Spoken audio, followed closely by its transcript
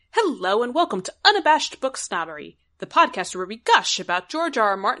Hello and welcome to Unabashed Book Snobbery, the podcast where we gush about George R.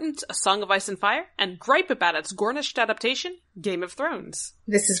 R. Martin's A Song of Ice and Fire and gripe about its Gornished adaptation, Game of Thrones.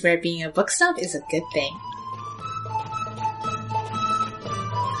 This is where being a book snob is a good thing.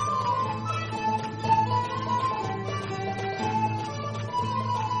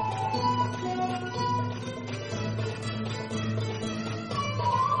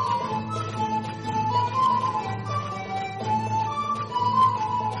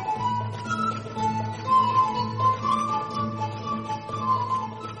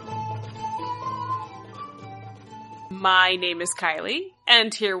 My name is Kylie,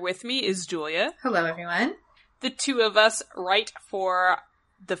 and here with me is Julia. Hello, everyone. The two of us write for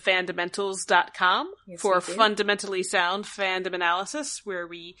thefandamentals.com for fundamentally sound fandom analysis, where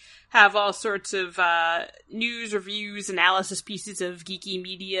we have all sorts of news, reviews, analysis pieces of geeky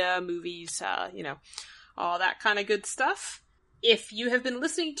media, movies, all that kind of good stuff. If you have been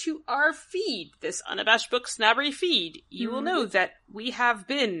listening to our feed, this Unabashed Book Snobbery feed, you will know that we have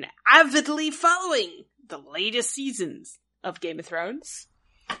been avidly following the latest seasons of Game of Thrones.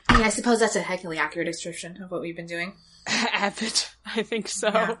 Yeah, I suppose that's a heckily accurate description of what we've been doing. Avid, I think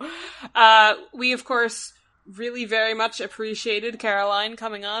so. Yeah. We, of course, really very much appreciated Caroline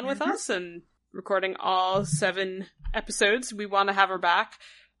coming on with us and recording all 7 episodes. We want to have her back.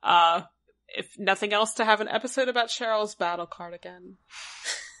 If nothing else, to have an episode about Cheryl's battle card again.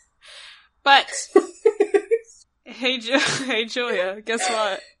 But, hey Julia, guess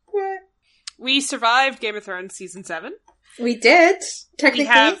what? What? We survived Game of Thrones Season 7. We did, technically. We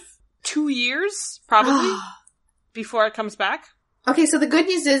have 2 years, probably, before it comes back. Okay, so the good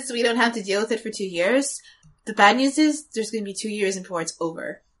news is we don't have to deal with it for 2 years. The bad news is there's going to be 2 years before it's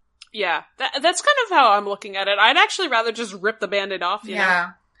over. Yeah, that's kind of how I'm looking at it. I'd actually rather just rip the Band-Aid off, you know?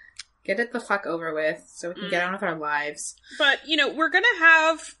 Get it the fuck over with so we can get on with our lives. But, we're going to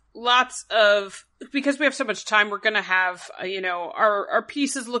have lots of... Because we have so much time, we're going to have, our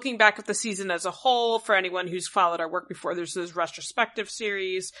pieces looking back at the season as a whole. For anyone who's followed our work before, there's this retrospective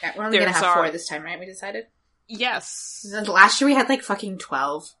series. Yeah, we're only going to have 4 this time, right? We decided? Yes. Last year we had fucking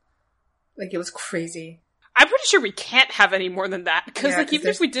 12. It was crazy. I'm pretty sure we can't have any more than that. Because, even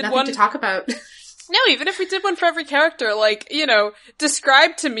if we did nothing one... to talk about. No, even if we did one for every character,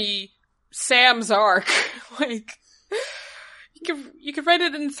 describe to me Sam's arc. You could write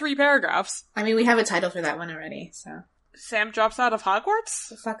it in 3 paragraphs. I mean, we have a title for that one already, so. Sam drops out of Hogwarts?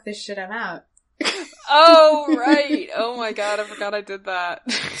 So fuck this shit, I'm out. Oh, right. Oh my god, I forgot I did that.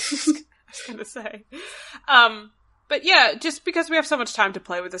 I was gonna say. But yeah, just because we have so much time to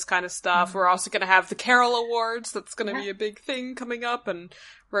play with this kind of stuff, we're also gonna have the Carol Awards. That's gonna be a big thing coming up, and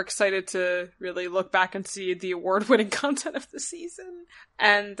we're excited to really look back and see the award-winning content of the season.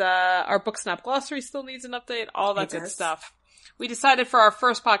 And our Book Snap Glossary still needs an update, all that good stuff. We decided for our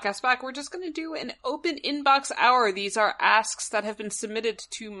first podcast back, we're just going to do an open inbox hour. These are asks that have been submitted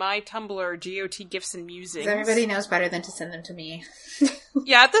to my Tumblr, GOT Gifts and Musings. Everybody knows better than to send them to me.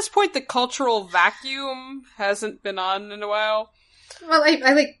 Yeah, at this point, the cultural vacuum hasn't been on in a while. Well, I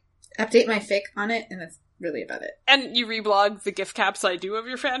update my fic on it, and that's really about it. And you reblog the gift caps I do of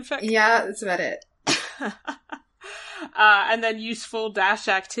your fanfic? Yeah, that's about it. And then useful dash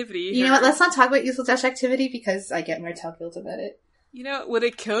activity. You know what? Let's not talk about useful dash activity because I get Martell guilt about it. Would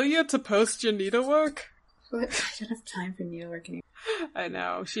it kill you to post your needlework? What? I don't have time for needlework anymore. I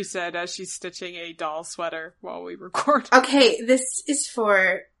know, she said as she's stitching a doll sweater while we record. Okay, this is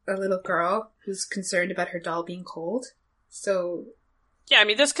for a little girl who's concerned about her doll being cold. So... Yeah, I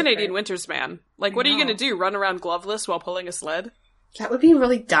mean, this Canadian winters, man. What are you gonna do? Run around gloveless while pulling a sled? That would be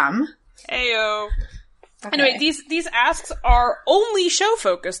really dumb. Ayo. Okay. Anyway, these asks are only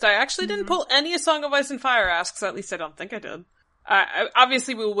show-focused. I actually didn't pull any A Song of Ice and Fire asks, at least I don't think I did.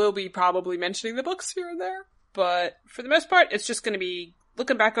 Obviously, we will be probably mentioning the books here and there, but for the most part, it's just going to be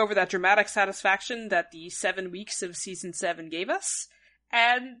looking back over that dramatic satisfaction that the 7 weeks of Season 7 gave us.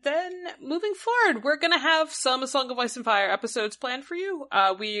 And then, moving forward, we're gonna have some A Song of Ice and Fire episodes planned for you.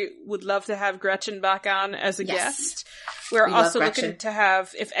 We would love to have Gretchen back on as a guest. We're also looking to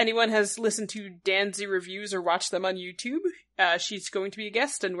have, if anyone has listened to Danzy reviews or watched them on YouTube, she's going to be a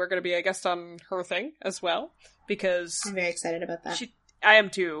guest, and we're gonna be a guest on her thing as well, because... I'm very excited about that. I am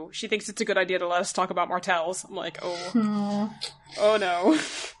too. She thinks it's a good idea to let us talk about Martells. I'm like, oh no.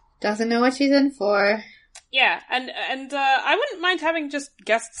 Doesn't know what she's in for. Yeah, and I wouldn't mind having just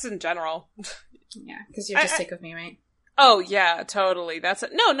guests in general. Yeah, because you're just sick of me, right? Oh, yeah, totally. That's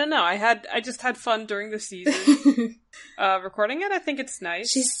it. No. I just had fun during the season. Recording it, I think it's nice.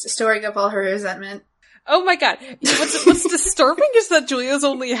 She's storing up all her resentment. Oh my god. What's disturbing is that Julia's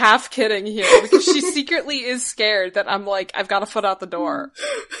only half kidding here, because she secretly is scared that I'm like, I've got a foot out the door.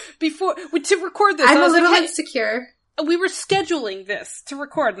 before to record this. I'm I a was little like, insecure. hey, we were scheduling this to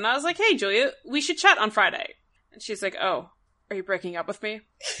record, and I was like, hey, Julia, we should chat on Friday. And she's like, oh, are you breaking up with me?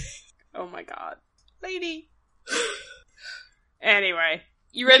 Oh my god. Lady. Anyway,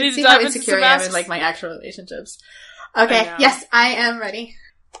 you ready to dive into some I am asks? in, like, my actual relationships. Okay, yes, I am ready.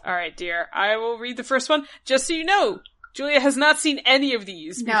 Alright, dear. I will read the first one. Just so you know, Julia has not seen any of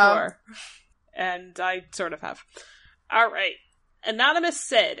these before. And I sort of have. Alright. Anonymous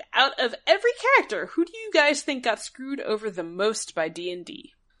said, out of every character, who do you guys think got screwed over the most by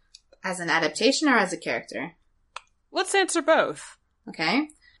D&D? As an adaptation or as a character? Let's answer both. Okay.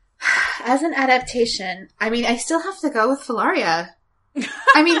 As an adaptation, I mean, I still have to go with Falaria.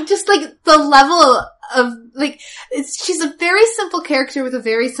 I mean, just, like, the level of, like, she's a very simple character with a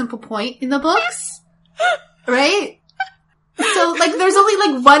very simple point in the books. Right? So, like, there's only,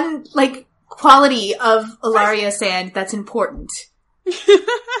 like, one, like, quality of Ilaria Sand that's important.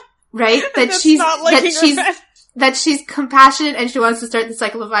 Right? That she's compassionate and she wants to stop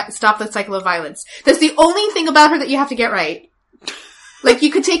the cycle of violence. That's the only thing about her that you have to get right. Like,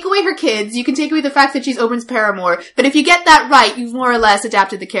 you could take away her kids, you can take away the fact that she's Oberyn's paramour, but if you get that right, you've more or less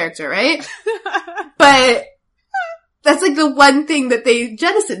adapted the character, right? But that's, like, the one thing that they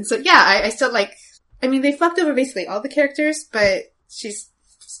jettisoned. So, yeah, I still, like, I mean, they fucked over basically all the characters, but she's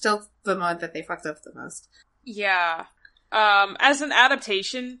still the one that they fucked up the most. Yeah. As an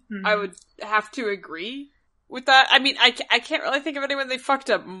adaptation, I would have to agree with that. I mean, I can't really think of anyone they fucked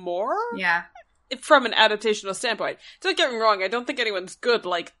up more. Yeah. From an adaptational standpoint. Don't get me wrong, I don't think anyone's good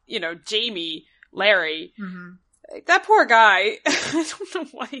like, Jamie, Larry. Mm-hmm. That poor guy. I don't know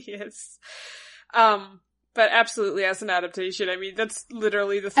why he is. But absolutely as an adaptation, I mean, that's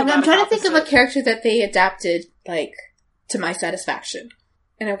literally the thematic I'm trying to opposite. think of a character that they adapted, like, to my satisfaction.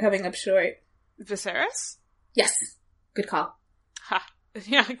 And I'm coming up short. Viserys? Yes. Good call. Ha.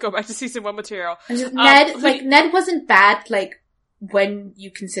 Yeah, go back to season 1 material. Ned wasn't bad, like, when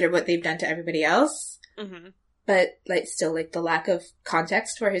you consider what they've done to everybody else. Mm-hmm. But, like, still, like, the lack of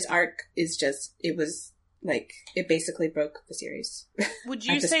context for his arc is just, it was, like, it basically broke the series. Would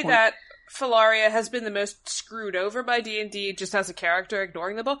you say that Falaria has been the most screwed over by D&D just as a character,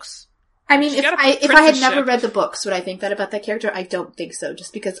 ignoring the books? I mean, if I had never read the books, would I think that about that character? I don't think so,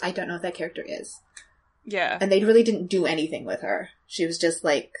 just because I don't know what that character is. Yeah. And they really didn't do anything with her. She was just,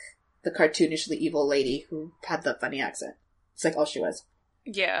 like, the cartoonishly evil lady who had the funny accent. It's like all she was.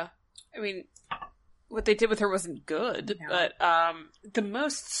 Yeah. I mean, what they did with her wasn't good, but the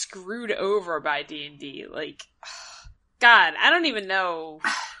most screwed over by D&D, like, God, I don't even know.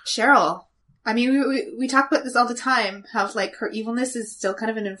 Cheryl. I mean, we talk about this all the time, how, like, her evilness is still kind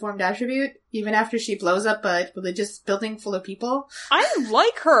of an informed attribute, even after she blows up a religious building full of people. I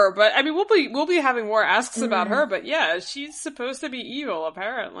like her, but, I mean, we'll be having more asks about her, but yeah, she's supposed to be evil,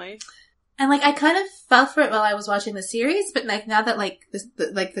 apparently. And, like, I kind of fell for it while I was watching the series, but, like, now that, like,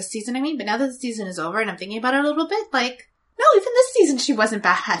 the season, but now that the season is over and I'm thinking about it a little bit, like, no, even this season she wasn't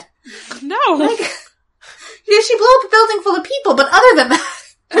bad. No. Like, yeah, she blew up a building full of people, but other than that,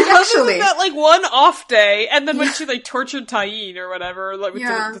 actually. That, like, one off day, and then when she, like, tortured Tyene or whatever, like,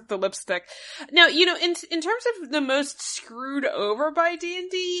 with the lipstick. Now, in terms of the most screwed over by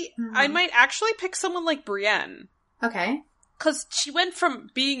D&D, I might actually pick someone like Brienne. Okay. Because she went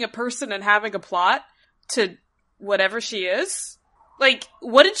from being a person and having a plot to whatever she is. Like,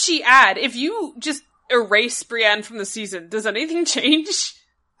 what did she add? If you just erase Brienne from the season, does anything change?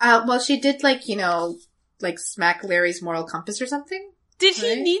 Well, she did, like, like, smack Larry's moral compass or something. Did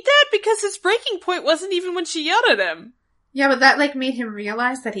he need that? Because his breaking point wasn't even when she yelled at him. Yeah, but that, like, made him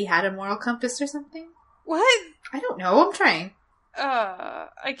realize that he had a moral compass or something? What? I don't know, I'm trying.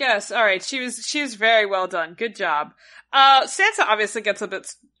 I guess. Alright, she was very well done. Good job. Sansa obviously gets a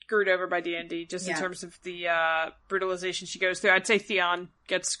bit screwed over by D&D, just in terms of the, brutalization she goes through. I'd say Theon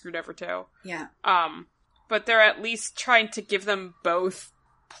gets screwed over too. Yeah. But they're at least trying to give them both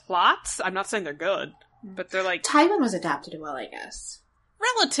plots. I'm not saying they're good, but they're like... Tywin was adapted well, I guess.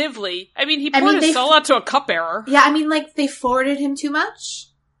 Relatively. I mean, he poured his soul out to a cupbearer. Yeah, I mean, like, they forwarded him too much.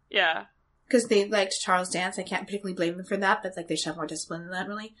 Yeah. Because they liked Charles Dance. I can't particularly blame them for that, but, like, they should have more discipline than that,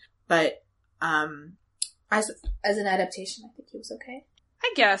 really. But, as an adaptation, I think he was okay.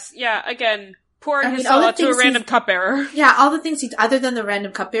 I guess, yeah. Again, pouring his soul out to a random cupbearer. Yeah, all the things other than the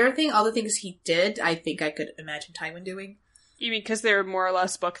random cupbearer thing, all the things he did, I think I could imagine Tywin doing. You mean because they were more or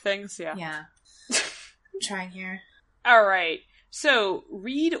less book things? Yeah. Yeah. I'm trying here. Alright. So,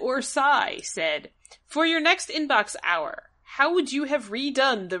 Read or Sigh said, for your next inbox hour, how would you have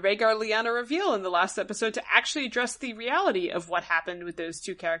redone the Rhaegar Lyanna reveal in the last episode to actually address the reality of what happened with those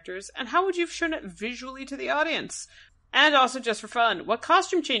two characters, and how would you have shown it visually to the audience? And also, just for fun, what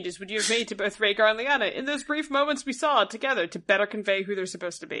costume changes would you have made to both Rhaegar and Lyanna in those brief moments we saw together to better convey who they're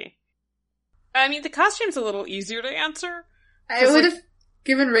supposed to be? I mean, the costume's a little easier to answer. I would have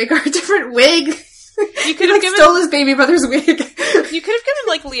given Rhaegar a different wig. You could have stole his baby brother's wig. You could have given,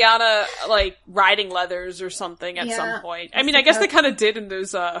 like, Lyanna, like, riding leathers or something at some point. I mean, I guess they kind of did in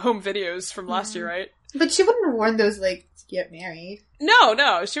those home videos from last year, right? But she wouldn't have worn those, like, to get married.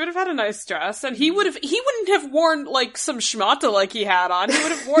 No, she would have had a nice dress, and he wouldn't have worn, like, some schmata like he had on. He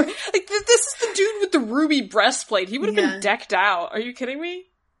would have worn, like, this is the dude with the ruby breastplate. He would have been decked out. Are you kidding me?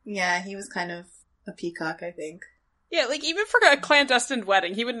 Yeah, he was kind of a peacock, I think. Yeah, like, even for a clandestine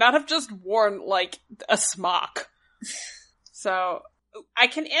wedding, he would not have just worn, like, a smock. So, I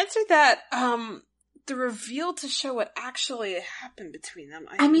can answer that, the reveal to show what actually happened between them.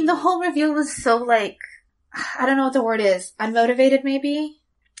 I mean, the whole reveal was so, like, I don't know what the word is. Unmotivated, maybe?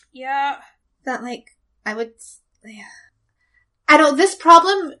 Yeah. That, like, I don't, this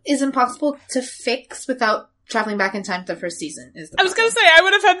problem is impossible to fix without traveling back in time to the first season, is the problem. I was gonna say, I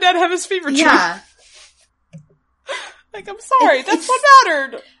would have had Ned have his fever dream. Yeah. Like, I'm sorry, that's what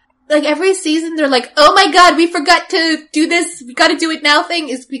mattered. Like, every season they're like, oh my god, we forgot to do this, we gotta do it now thing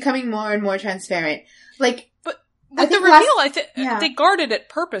is becoming more and more transparent. Like, but with the reveal, they guarded it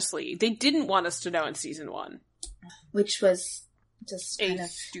purposely. They didn't want us to know in season 1. Which was just a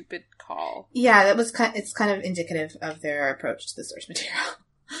stupid call. Yeah, that was it's kind of indicative of their approach to the source material.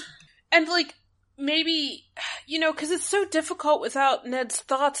 And, like, maybe, you know, because it's so difficult without Ned's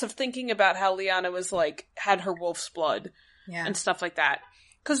thoughts of thinking about how Lyanna was, like, had her wolf's blood and stuff like that.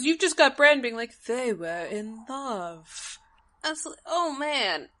 Because you've just got Bran being like, they were in love. That's like, oh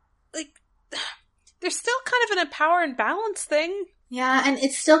man. Like, there's still kind of an power and balance thing. Yeah, and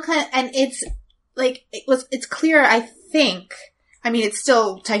it's still and it's, like, it's clear, I think, I mean, it's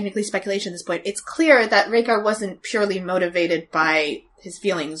still technically speculation at this point, it's clear that Rhaegar wasn't purely motivated by his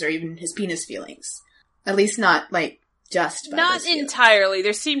feelings or even his penis feelings. At least not, like, just by not entirely.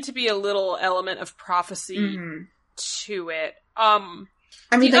 There seemed to be a little element of prophecy to it.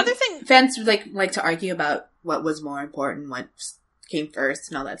 I mean, the like, other thing, fans like to argue about what was more important, what came first,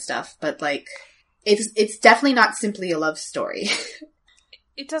 and all that stuff. But, like, it's definitely not simply a love story.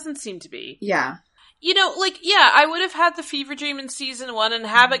 It doesn't seem to be. Yeah. You know, like, yeah, I would have had the fever dream in season 1 and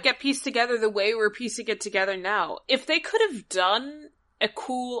have it get pieced together the way we're piecing it together now. If they could have done a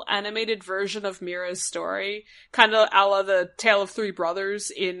cool animated version of Mira's story, kind of a la the Tale of Three Brothers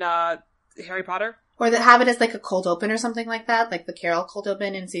in Harry Potter. Or have it as, like, a cold open or something like that, like the Carol cold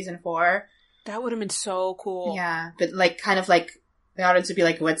open in season 4. That would have been so cool. Yeah, but, like, kind of like, the audience would be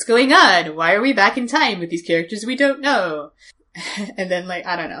like, what's going on? Why are we back in time with these characters we don't know? And then, like,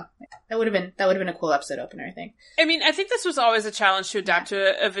 I don't know. That would have been a cool episode opener, I think. I mean, I think this was always a challenge to adapt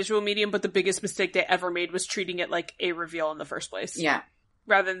to a visual medium, but the biggest mistake they ever made was treating it like a reveal in the first place. Yeah.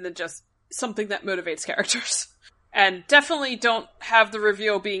 Rather than just something that motivates characters. And definitely don't have the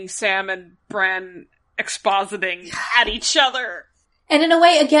reveal being Sam and Bran expositing at each other. And in a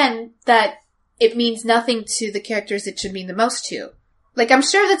way, again, that it means nothing to the characters it should mean the most to. Like, I'm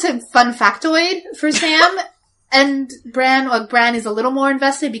sure that's a fun factoid for Sam and Bran. Like, Bran is a little more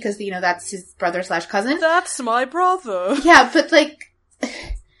invested because, you know, that's his brother/cousin. That's my brother. Yeah, but,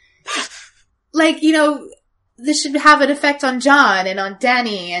 like, you know, this should have an effect on Jon and on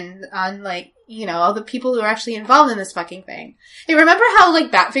Dany and on, like, you know, all the people who are actually involved in this fucking thing. Hey, remember how,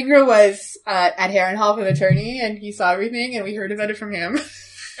 like, Batfinger was at Harrenhal for the tourney and he saw everything and we heard about it from him?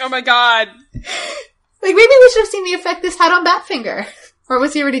 Oh my god. Like, maybe we should have seen the effect this had on Batfinger. Or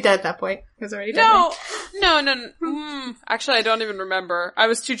was he already dead at that point? He was already dead. No. Actually, I don't even remember. I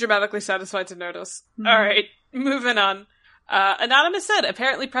was too dramatically satisfied to notice. Alright, moving on. Anonymous said,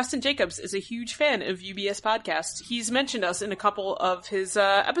 apparently Preston Jacobs is a huge fan of UBS podcast. He's mentioned us in a couple of his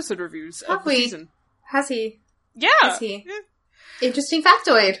episode reviews of the season. Has he? Yeah. Has he? Yeah. Interesting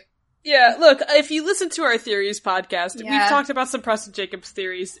factoid. Yeah, look, if you listen to our theories podcast, we've talked about some Preston Jacobs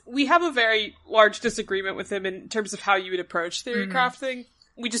theories. We have a very large disagreement with him in terms of how you would approach theory crafting.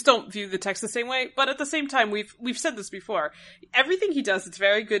 We just don't view the text the same way, but at the same time, we've said this before. Everything he does, it's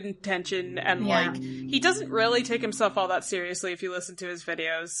very good intention, and like, he doesn't really take himself all that seriously if you listen to his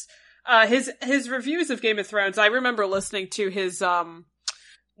videos. His reviews of Game of Thrones, I remember listening to his,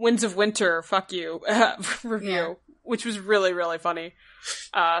 Winds of Winter, fuck you, review, which was really, really funny.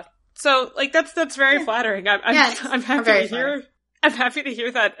 So, like, that's very flattering. I'm happy to hear. I'm happy to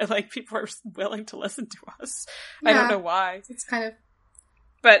hear that, like, people are willing to listen to us. Yeah. I don't know why. It's kind of...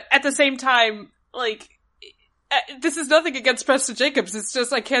 But at the same time, like, this is nothing against Preston Jacobs. It's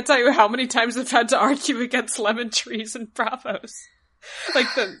just, I can't tell you how many times I've had to argue against lemon trees and Bravos. Like,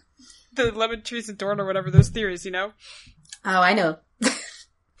 the lemon trees and Dorn or whatever, those theories, you know? Oh, I know.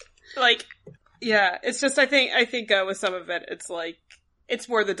 Like, yeah, it's just, I think with some of it, it's like, it's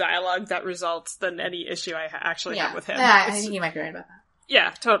more the dialogue that results than any issue I actually have with him. Yeah, I think you might be right about that.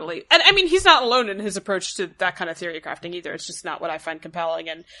 Yeah, totally. And I mean, he's not alone in his approach to that kind of theory crafting either. It's just not what I find compelling.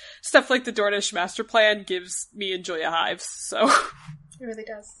 And stuff like the Dornish master plan gives me and Julia hives, so. It really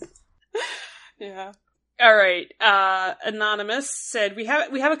does. Yeah. All right. Anonymous said, we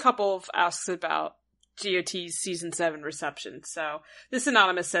have a couple of asks about GOT's season 7 reception. So this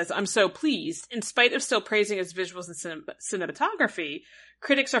Anonymous says, I'm so pleased. In spite of still praising its visuals and cinematography,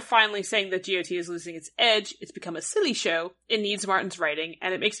 critics are finally saying that GOT is losing its edge. It's become a silly show. It needs Martin's writing.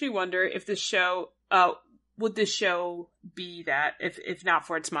 And it makes me wonder if this show, would this show be that if not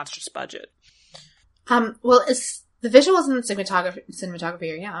for its monstrous budget? Well, it's the visuals and the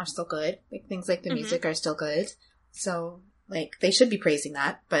cinematography are still good. Like, things like the music are still good. So, like, they should be praising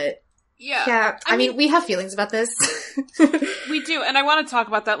that, but yeah, I mean, we have feelings about this. We do, and I want to talk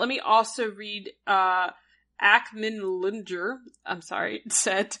about that. Let me also read, Ackman Linder,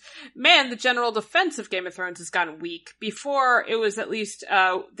 said, man, the general defense of Game of Thrones has gotten weak. Before, it was at least,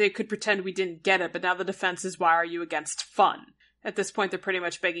 they could pretend we didn't get it, but now the defense is, why are you against fun? At this point, they're pretty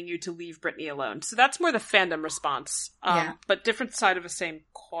much begging you to leave Brittany alone. So that's more the fandom response. But different side of the same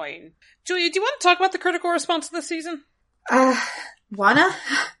coin. Julia, do you want to talk about the critical response of the season? Wanna?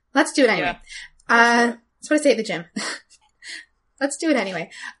 Let's do it anyway. Yeah. That's what I say at the gym. Let's do it anyway.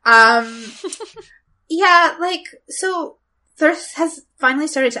 Yeah, like, so there has finally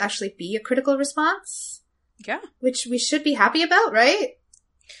started to actually be a critical response. Yeah. Which we should be happy about, right?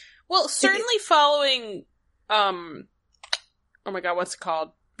 Well, certainly following, oh my god, what's it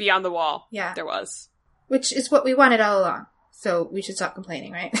called? Beyond the Wall. Yeah. There was. Which is what we wanted all along. So we should stop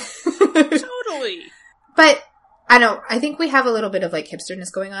complaining, right? Totally. But, I know, I think we have a little bit of, like,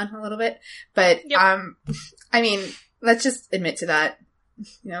 hipsterness going on a little bit. But, yep. I mean, let's just admit to that.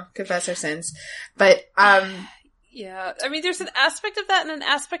 You know, confess our sins. But, yeah. I mean, there's an aspect of that and an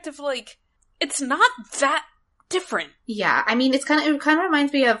aspect of, like, it's not that different. Yeah. I mean, it kind of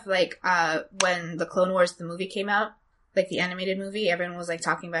reminds me of, like, when the Clone Wars, the movie came out. Like, the animated movie, everyone was, like,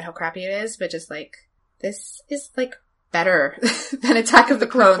 talking about how crappy it is, but just, like, this is, like, better than Attack of the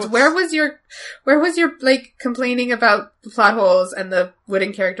Clones. Where was your, like, complaining about the plot holes and the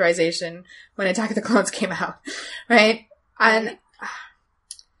wooden characterization when Attack of the Clones came out? Right? And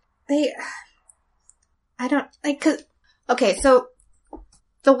I don't, like, okay, so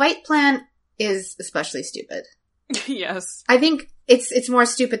the White Plan is especially stupid. Yes. I think it's more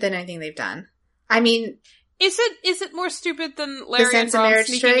stupid than anything they've done. I mean, Is it more stupid than Larry and Ron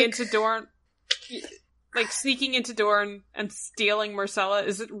sneaking into Dorne? Like, sneaking into Dorne and stealing Myrcella?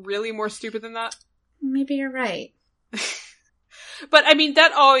 Is it really more stupid than that? Maybe you're right. But, I mean,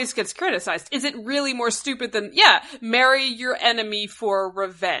 that always gets criticized. Is it really more stupid than, marry your enemy for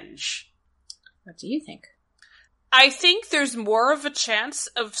revenge? What do you think? I think there's more of a chance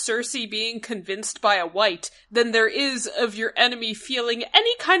of Cersei being convinced by a white than there is of your enemy feeling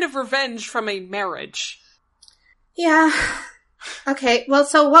any kind of revenge from a marriage. Yeah. Okay, well,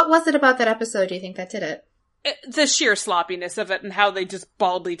 so what was it about that episode do you think that did it? The sheer sloppiness of it and how they just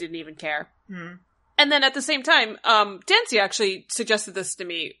baldly didn't even care. Hmm. And then at the same time, Dancy actually suggested this to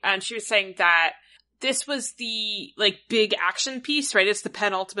me, and she was saying that this was the, like, big action piece, right? It's the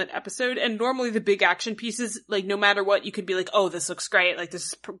penultimate episode, and normally the big action pieces, like, no matter what, you could be like, oh, this looks great, like, this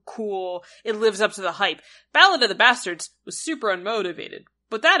is cool, it lives up to the hype. Ballad of the Bastards was super unmotivated,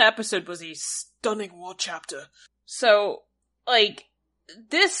 but that episode was a stunning war chapter. So, like,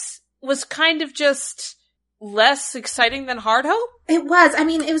 this was kind of just less exciting than Hard Hope? It was. I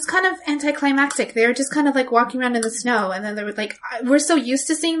mean, it was kind of anticlimactic. They were just kind of, like, walking around in the snow, and then they were, like, we're so used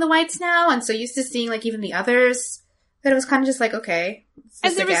to seeing the whites now, and so used to seeing, like, even the others, that it was kind of just like, okay.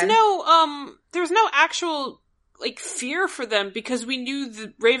 And there was no actual, like, fear for them, because we knew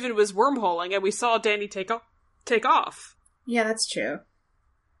the Raven was wormholing, and we saw Dany take off. Yeah, that's true.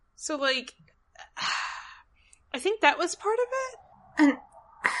 So, like, I think that was part of it. And,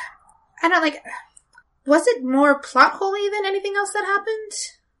 I don't, like, was it more plot holy than anything else that happened?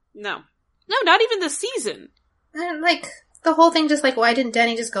 No, not even this season. And, like, the whole thing just, like, why didn't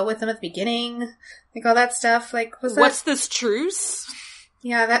Dany just go with them at the beginning? Like, all that stuff, like, was that... What's this truce?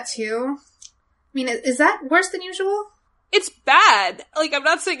 Yeah, that too. I mean, is that worse than usual? It's bad. Like, I'm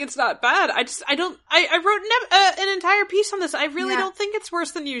not saying it's not bad. I wrote an entire piece on this. I really don't think it's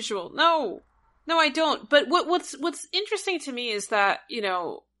worse than usual. No, I don't. But what's interesting to me is that, you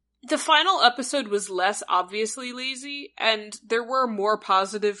know, the final episode was less obviously lazy, and there were more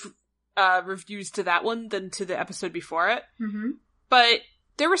positive reviews to that one than to the episode before it. Mm-hmm. But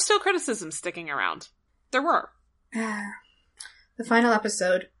there were still criticisms sticking around. There were. The final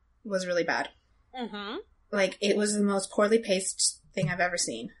episode was really bad. Mm-hmm. Like, it was the most poorly paced thing I've ever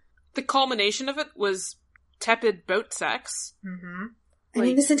seen. The culmination of it was tepid boat sex. Mm-hmm. I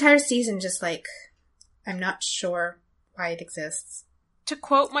mean, this entire season just, like, I'm not sure why it exists. To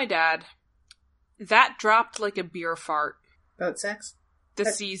quote my dad, that dropped like a beer fart. Boat sex?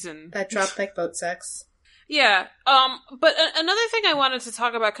 Season. That dropped like boat sex. Yeah. But another thing I wanted to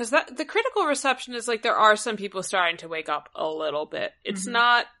talk about, because the critical reception is like there are some people starting to wake up a little bit. It's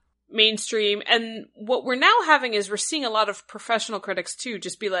not mainstream. And what we're now having is we're seeing a lot of professional critics too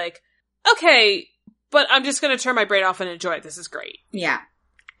just be like, okay, but I'm just going to turn my brain off and enjoy it. This is great. Yeah.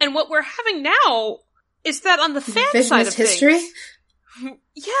 And what we're having now is that on the fan side of history? things...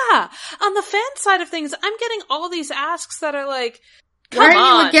 Yeah. On the fan side of things, I'm getting all these asks that are like, come on. Why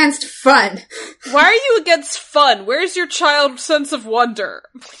are you against fun? Why are you against fun? Where's your child sense of wonder?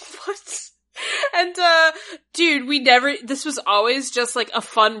 What? And, dude, this was always just like a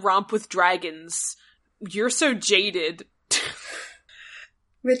fun romp with dragons. You're so jaded.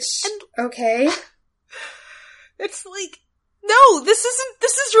 Okay. It's like, no, this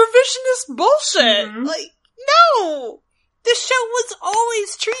is revisionist bullshit. Mm-hmm. Like, no! This show was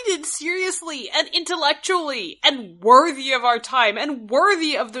always treated seriously and intellectually and worthy of our time and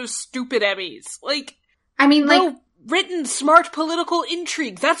worthy of those stupid Emmys. Like, I mean, like, no written, smart political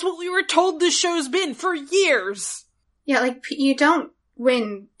intrigue. That's what we were told this show's been for years. Yeah, like, you don't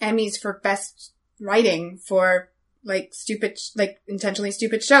win Emmys for best writing for, like, stupid, like, intentionally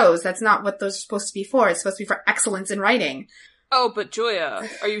stupid shows. That's not what those are supposed to be for. It's supposed to be for excellence in writing. Oh, but Julia,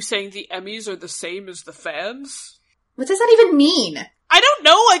 are you saying the Emmys are the same as the fans? What does that even mean? I don't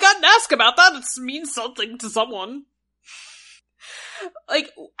know. I got an ask about that. It means something to someone.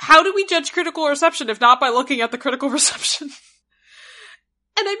 Like, how do we judge critical reception if not by looking at the critical reception?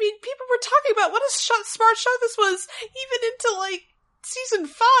 And I mean, people were talking about what a smart show this was, even into, like, season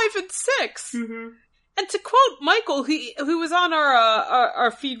 5 and 6. Mm-hmm. And to quote Michael, who was on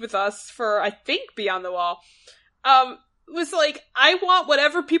our feed with us for, I think, Beyond the Wall, was like, I want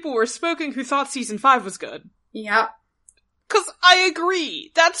whatever people were smoking who thought season 5 was good. Yep. Because I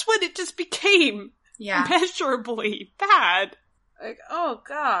agree. That's when it just became immeasurably bad. Like, oh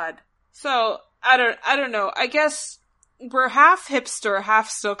god. So, I don't know. I guess we're half hipster, half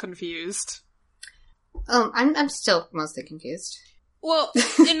still confused. I'm still mostly confused. Well,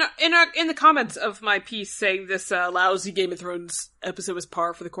 in the comments of my piece saying this lousy Game of Thrones episode was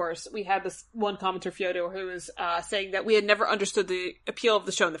par for the course, we had this one commenter, Fyodor, who was saying that we had never understood the appeal of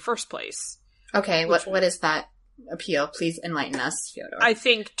the show in the first place. Okay, what is that appeal? Please enlighten us, Fyodor. I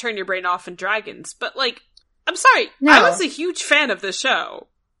think turn your brain off and dragons, but like, I'm sorry, no. I was a huge fan of this show.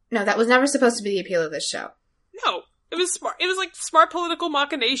 No, that was never supposed to be the appeal of this show. No, it was smart. It was like smart political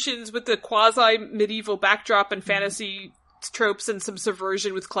machinations with the quasi-medieval backdrop and fantasy tropes and some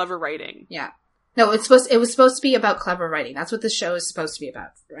subversion with clever writing. Yeah. No, it was supposed to be about clever writing. That's what this show is supposed to be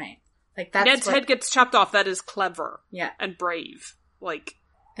about, right? Like that's Ned's head gets chopped off. That is clever. Yeah. And brave. Like.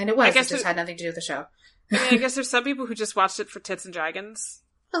 And it was. It just had nothing to do with the show. I mean, I guess there's some people who just watched it for tits and dragons.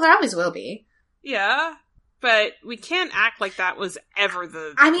 Well, there always will be. Yeah. But we can't act like that was ever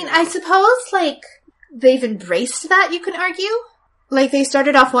the... I mean, I suppose, like, they've embraced that, you can argue. Like, they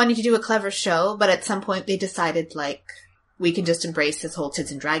started off wanting to do a clever show, but at some point they decided, like, we can just embrace this whole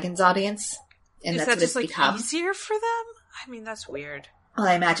tits and dragons audience. And is that's that just, what it's become. Easier for them? I mean, that's weird. Well,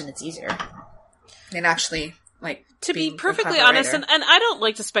 I imagine it's easier. And actually... like, to be perfectly honest, and I don't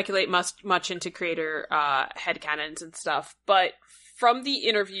like to speculate much into creator headcanons and stuff, but from the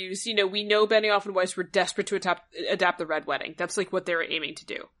interviews, you know, we know Benioff and Weiss were desperate to adapt the Red Wedding. That's like what they were aiming to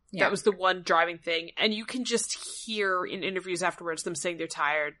do. Yeah. That was the one driving thing, and you can just hear in interviews afterwards them saying they're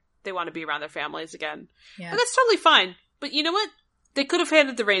tired, they want to be around their families again. Yeah. And that's totally fine, but you know what? They could have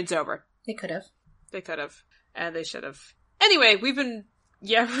handed the reins over. They could have. They could have. And they should have. Anyway, we've been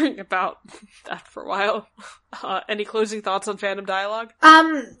yammering about that for a while. Any closing thoughts on fandom dialogue?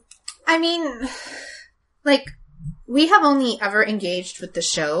 I mean, like, we have only ever engaged with the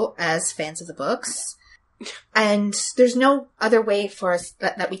show as fans of the books, and there's no other way for us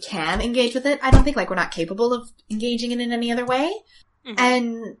that we can engage with it. I don't think, like, we're not capable of engaging in any other way. Mm-hmm.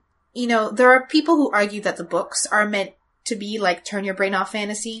 And, you know, there are people who argue that the books are meant to be, like, turn your brain off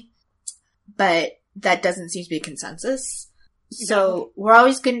fantasy, but that doesn't seem to be a consensus. So we're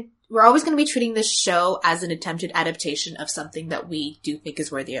always going to be treating this show as an attempted adaptation of something that we do think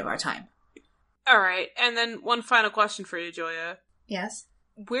is worthy of our time. All right, and then one final question for you, Julia. Yes.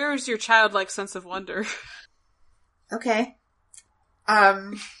 Where is your childlike sense of wonder? Okay.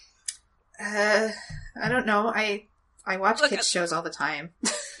 I don't know. I watch kids shows all the time.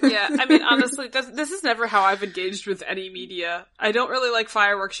 Yeah, I mean, honestly, this is never how I've engaged with any media. I don't really like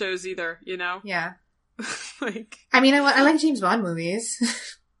fireworks shows either, you know? Yeah. Like, I mean, I like James Bond movies.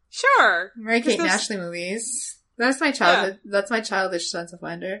 Sure. Mary-Kate and Ashley movies. That's my childhood. Yeah. That's my childish sense of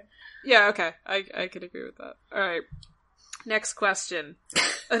wonder. Yeah, okay. I could agree with that. Alright. Next question.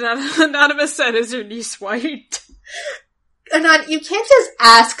 Anonymous said, is your niece white? Anon, you can't just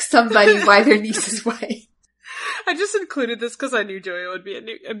ask somebody why their niece is white. I just included this because I knew Julia would be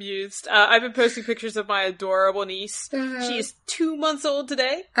amused. I've been posting pictures of my adorable niece. She is 2 months old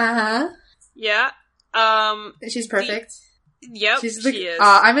today. Uh-huh. Yeah. She's perfect. Yep, she is.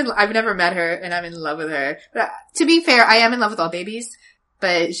 I've never met her, and I'm in love with her. But to be fair, I am in love with all babies,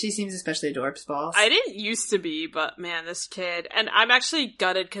 but she seems especially adorbs. I didn't used to be, but man, this kid. And I'm actually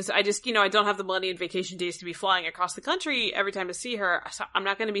gutted because I just, I don't have the money and vacation days to be flying across the country every time to see her. So I'm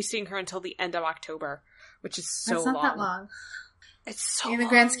not going to be seeing her until the end of October, which is so long. That's not that long. It's so in the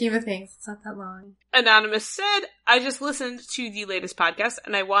grand scheme of things, it's not that long. Anonymous said, I just listened to the latest podcast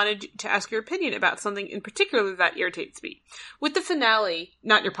and I wanted to ask your opinion about something in particular that irritates me. With the finale,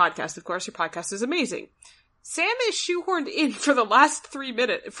 not your podcast, of course, your podcast is amazing. Sam is shoehorned in for the last 3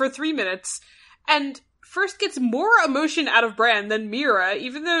 minutes, and first gets more emotion out of Bran than Mira,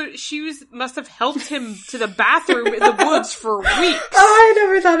 even though she must have helped him to the bathroom in the woods for weeks. Oh, I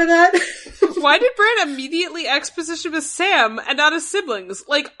never thought of that. Why did Bran immediately exposition with Sam and not his siblings?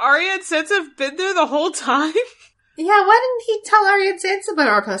 Like, Arya and Sansa have been there the whole time? Yeah, why didn't he tell Arya and Sansa about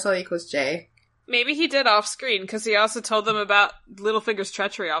R plus L equals J? Maybe he did off-screen, because he also told them about Littlefinger's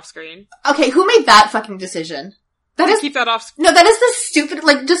treachery off-screen. Okay, who made that fucking decision? Keep that off. No, that is the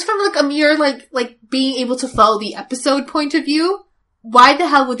stupid, just from, a mere, being able to follow the episode point of view, why the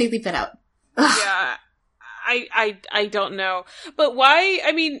hell would they leave that out? Ugh. Yeah, I don't know. But why,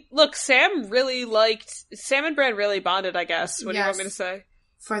 look, Sam and Bran really bonded, I guess. What do you want me to say?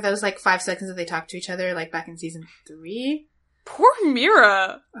 For those, 5 seconds that they talked to each other, back in season 3. Poor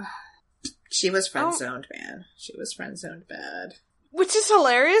Mira. She was friend-zoned, man. She was friend-zoned bad. Which is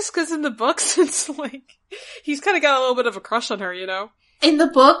hilarious, because in the books, it's he's kind of got a little bit of a crush on her, In the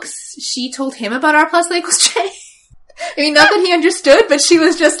books, she told him about R plus L equals J. Not that he understood, but she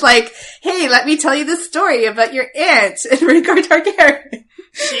was just hey, let me tell you this story about your aunt, Rhaegar Targaryen.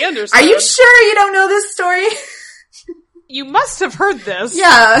 She understood. Are you sure you don't know this story? You must have heard this.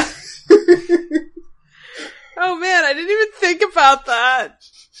 Yeah. Oh man, I didn't even think about that.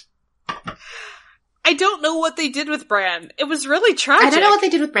 I don't know what they did with Bran. It was really tragic. I don't know what they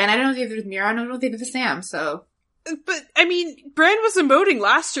did with Bran. I don't know what they did with Mira. I don't know what they did with Sam, so. But, Bran was emoting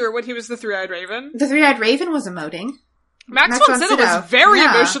last year when he was the Three-Eyed Raven. The Three-Eyed Raven was emoting. Max von Sydow was very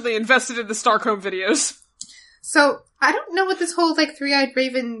emotionally invested in the Starcombe videos. So, I don't know what this whole, Three-Eyed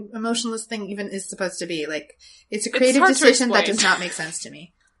Raven emotionless thing even is supposed to be. It's a creative decision that does not make sense to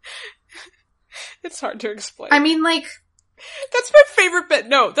me. It's hard to explain. That's my favorite bit.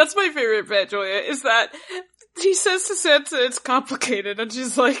 No, that's my favorite bit, Julia, is that he says to Sansa it's complicated, and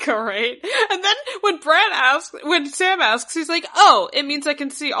she's like, alright. And then when Sam asks, he's like, oh, it means I can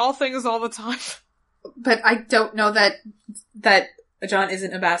see all things all the time. But I don't know that Jon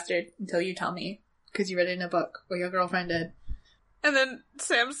isn't a bastard until you tell me, because you read it in a book, or your girlfriend did. And then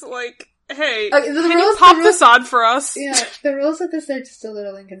Sam's like, hey, can you pop this on for us? Yeah, the rules of this are just a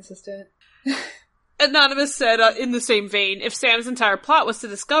little inconsistent. Anonymous said, in the same vein, if Sam's entire plot was to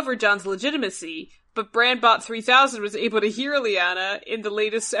discover Jon's legitimacy, but Bran bought 3000 was able to hear Lyanna in the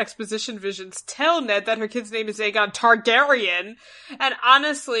latest exposition visions tell Ned that her kid's name is Aegon Targaryen, and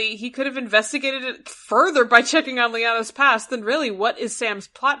honestly, he could have investigated it further by checking on Lyanna's past, then really, what is Sam's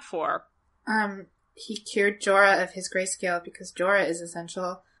plot for? He cured Jorah of his grayscale because Jorah is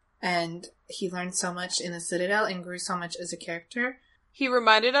essential, and he learned so much in the Citadel and grew so much as a character. He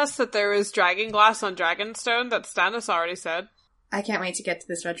reminded us that there is dragon glass on Dragonstone that Stannis already said. I can't wait to get to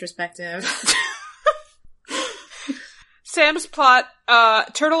this retrospective. Sam's plot,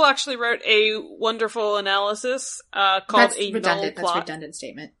 Turtle actually wrote a wonderful analysis, called That's A redundant. Null Plot. That's a redundant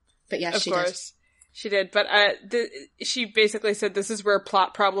statement. But yes, of course. She did, but she basically said this is where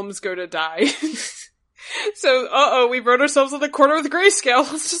plot problems go to die. So, we wrote ourselves in the corner with grayscale.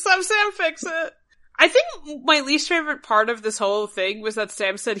 Let's just have Sam fix it. I think my least favorite part of this whole thing was that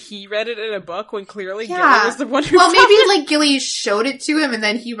Sam said he read it in a book when clearly Gilly was the one who maybe Gilly showed it to him and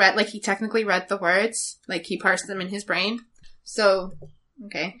then he read, he technically read the words. He parsed them in his brain. So,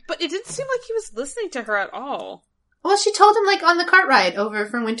 okay. But it didn't seem like he was listening to her at all. Well, she told him, on the cart ride over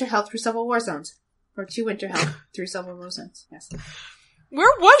from Winterhell through several war zones. Or to Winterhell through several war zones. Yes.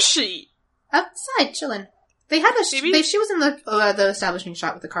 Where was she? Outside, chilling. They had she was in the establishing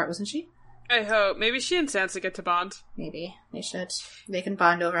shot with the cart, wasn't she? I hope. Maybe she and Sansa get to bond. Maybe. They should. They can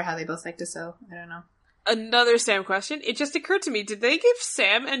bond over how they both like to sew. I don't know. Another Sam question. It just occurred to me, did they give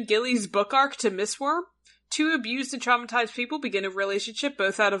Sam and Gilly's book arc to Mistworm? Two abused and traumatized people begin a relationship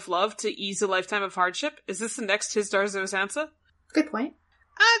both out of love to ease a lifetime of hardship. Is this the next His Darzo Sansa? Good point.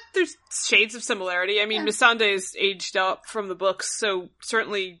 There's shades of similarity. I mean, Missandei is aged up from the books, so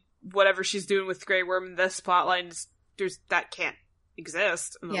certainly whatever she's doing with Grey Worm in this plotline, that can't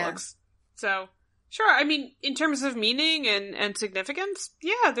exist in the books. So, sure, I mean, in terms of meaning and significance,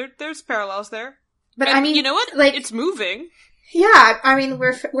 yeah, there's parallels there. But and I mean, you know what? Like, it's moving. Yeah, I mean,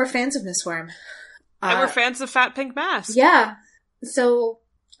 we're fans of Mistworm. And we're fans of Fat Pink Mask. Yeah. So,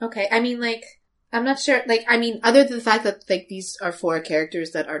 okay, I mean, like, I'm not sure, like, I mean, other than the fact that, like, these are 4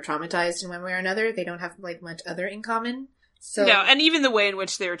 characters that are traumatized in one way or another, they don't have, like, much other in common. So, no, and even the way in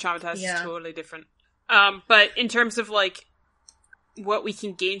which they were traumatized is totally different. But in terms of, like, what we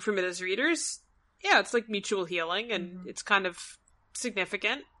can gain from it as readers, yeah, it's like mutual healing, and it's kind of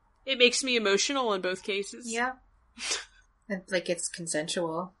significant. It makes me emotional in both cases. Yeah. And, like, it's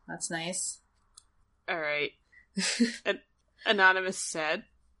consensual. That's nice. Alright. Anonymous said,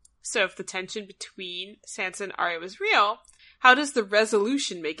 so if the tension between Sansa and Arya was real, how does the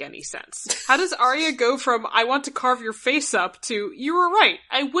resolution make any sense? How does Arya go from, I want to carve your face up, to, you were right,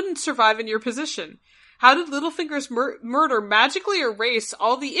 I wouldn't survive in your position? How did Littlefinger's murder magically erase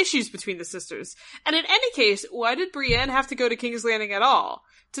all the issues between the sisters? And in any case, why did Brienne have to go to King's Landing at all?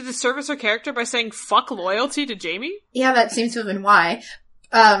 To disservice her character by saying fuck loyalty to Jaime? Yeah, that seems to have been why.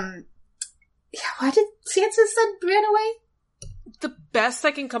 Why did Sansa send Brienne away? The best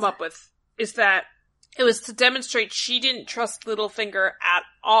I can come up with is that it was to demonstrate she didn't trust Littlefinger at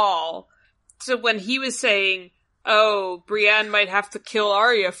all. So when he was saying, oh, Brienne might have to kill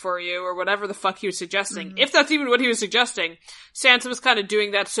Arya for you, or whatever the fuck he was suggesting, if that's even what he was suggesting, Sansa was kind of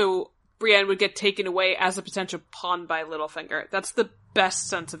doing that so Brienne would get taken away as a potential pawn by Littlefinger. That's the best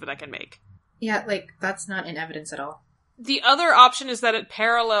sense of it I can make. Yeah, like, that's not in evidence at all. The other option is that it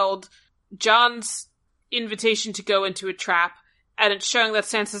paralleled Jon's invitation to go into a trap, and it's showing that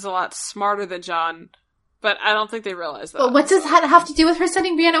Sansa's a lot smarter than Jon, but I don't think they realize that. But what does that have to do with her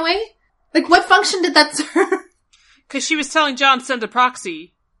sending Brienne away? Like, what function did that serve? Because she was telling Jon, send a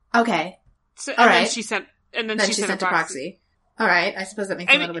proxy. Okay. So, all right. Then she sent a proxy. Alright, I suppose that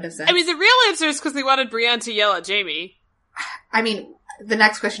makes a little bit of sense. I mean, the real answer is because they wanted Brienne to yell at Jaime. I mean, the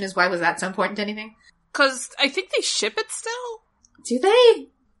next question is, why was that so important to anything? Because I think they ship it still. Do they?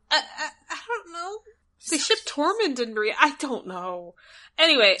 I don't know. They ship Tormund and Brienne. I don't know.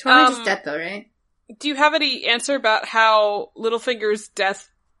 Anyway, Tormund is dead though, right? Do you have any answer about how Littlefinger's death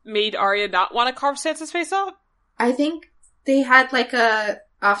made Arya not want to carve Sansa's face off? I think they had like a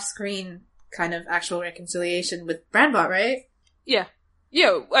off-screen kind of actual reconciliation with Branbot, right? Yeah.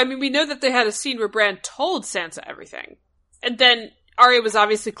 Yeah, I mean, we know that they had a scene where Bran told Sansa everything. And then Arya was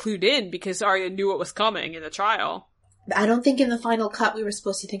obviously clued in because Arya knew what was coming in the trial. I don't think in the final cut we were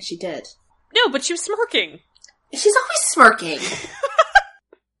supposed to think she did. No, but she was smirking. She's always smirking.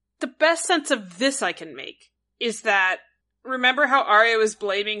 The best sense of this I can make is that, remember how Arya was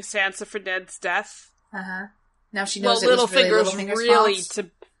blaming Sansa for Ned's death? Uh-huh. Now she knows well, it was Littlefinger's really fault?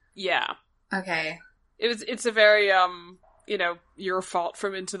 Yeah. Okay. It's a very, your fault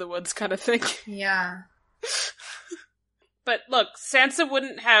from Into the Woods kind of thing. Yeah. But look, Sansa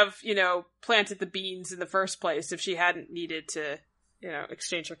wouldn't have, planted the beans in the first place if she hadn't needed to,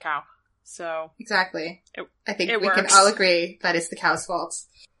 exchange her cow. So. Exactly. I think we works. can all agree that it's the cow's fault.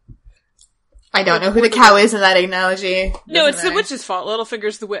 I don't know who the cow is in that analogy. No, it's the witch's fault.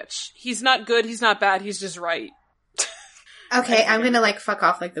 Littlefinger's the witch. He's not good, he's not bad, he's just right. Okay, I'm gonna, fuck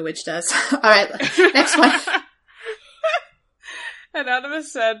off like the witch does. Alright, next one.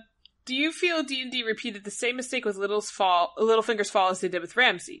 Anonymous said, do you feel D&D repeated the same mistake with Littlefinger's fall as they did with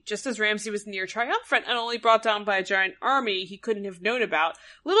Ramsay? Just as Ramsay was near triumphant and only brought down by a giant army he couldn't have known about,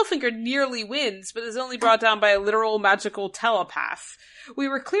 Littlefinger nearly wins, but is only brought down by a literal magical telepath. We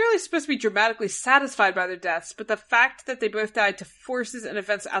were clearly supposed to be dramatically satisfied by their deaths, but the fact that they both died to forces and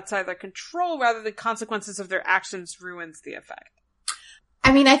events outside their control rather than consequences of their actions ruins the effect.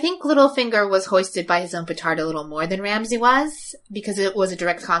 I mean, I think Littlefinger was hoisted by his own petard a little more than Ramsay was, because it was a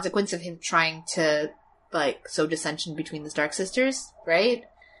direct consequence of him trying to, sow dissension between the Stark sisters, right?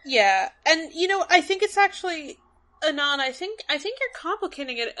 Yeah, and, I think it's actually, Anon, I think you're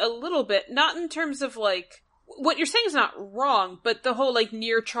complicating it a little bit, not in terms of, what you're saying is not wrong, but the whole,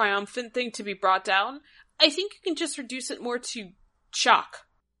 near triumphant thing to be brought down, I think you can just reduce it more to shock.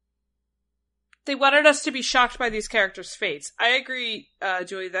 They wanted us to be shocked by these characters' fates. I agree,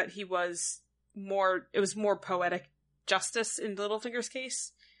 Julie, that it was more poetic justice in Littlefinger's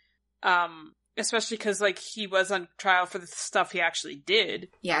case. Especially because, like, he was on trial for the stuff he actually did.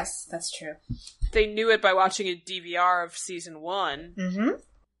 Yes, that's true. They knew it by watching a DVR of season 1. Mm-hmm.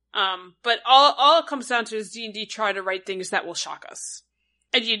 But all it comes down to is D&D try to write things that will shock us.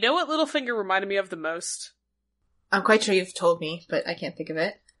 And you know what Littlefinger reminded me of the most? I'm quite sure you've told me, but I can't think of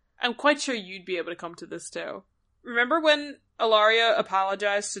it. I'm quite sure you'd be able to come to this too. Remember when Ilaria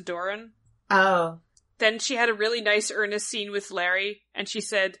apologized to Doran? Oh. Then she had a really nice earnest scene with Larry, and she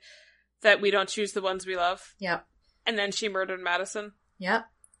said that we don't choose the ones we love. Yep. And then she murdered Madison. Yep.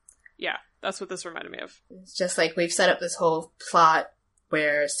 Yeah, that's what this reminded me of. It's just like we've set up this whole plot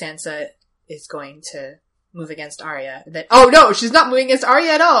where Sansa is going to move against Arya. And then, oh no, she's not moving against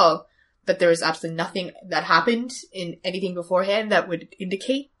Arya at all! But there was absolutely nothing that happened in anything beforehand that would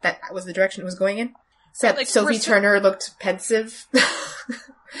indicate that was the direction it was going in. Except like, Sophie Turner looked pensive.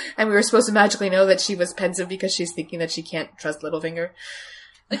 And we were supposed to magically know that she was pensive because she's thinking that she can't trust Littlefinger.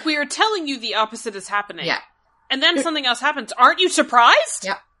 Like, we are telling you the opposite is happening. Yeah. And then something else happens. Aren't you surprised?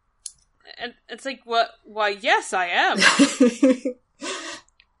 Yeah. And it's like, what? Why, yes, I am.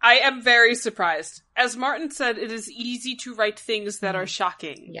 I am very surprised. As Martin said, it is easy to write things that are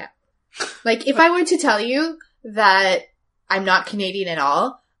shocking. Yeah. Like, if I were to tell you that I'm not Canadian at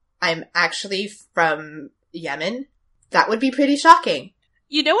all, I'm actually from Yemen, that would be pretty shocking.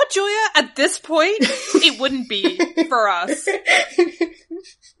 You know what, Julia? At this point, it wouldn't be for us.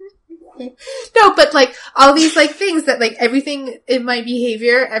 No, but like, all these like things that like everything in my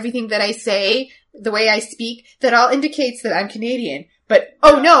behavior, everything that I say, the way I speak, that all indicates that I'm Canadian. But,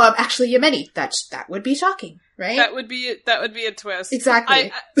 oh no, I'm actually Yemeni. That would be shocking, right? That would be a twist.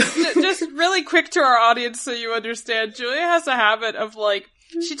 Exactly. Just really quick to our audience so you understand, Julia has a habit of like,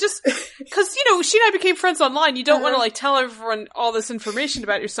 she just, cause, you know, she and I became friends online. You don't want to, like, tell everyone all this information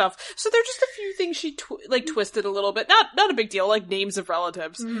about yourself. So there are just a few things she, twisted a little bit. Not a big deal, like names of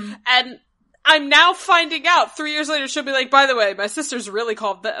relatives. Mm-hmm. And I'm now finding out 3 years later, she'll be like, by the way, my sister's really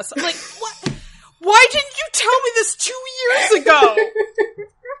called this. I'm like, what? Why didn't you tell me this 2 years ago?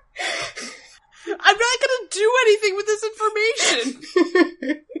 I'm not gonna do anything with this information.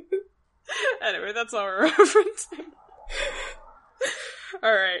 Anyway, that's all we're referencing.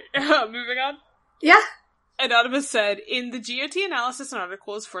 Alright, moving on. Yeah. Anonymous said, in the GOT analysis and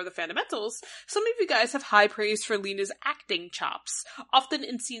articles for the fundamentals, some of you guys have high praise for Lena's acting chops, often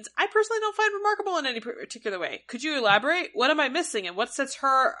in scenes I personally don't find remarkable in any particular way. Could you elaborate? What am I missing, and what sets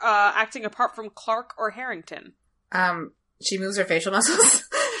her acting apart from Clark or Harrington? She moves her facial muscles.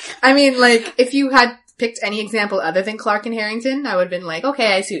 I mean, like, if you had picked any example other than Clark and Harrington, I would have been like,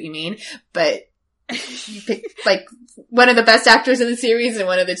 okay, I see what you mean, but you picked, like, one of the best actors in the series and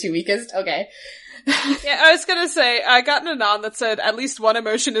one of the two weakest? Okay. Yeah, I was gonna say, I got an anon that said, at least one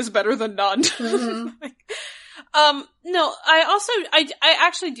emotion is better than none. Mm-hmm. No, I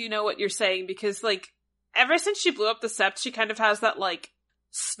actually do know what you're saying, because, like, ever since she blew up the Sept, she kind of has that, like,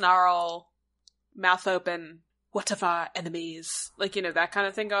 snarl, mouth open, what of our enemies? Like, you know, that kind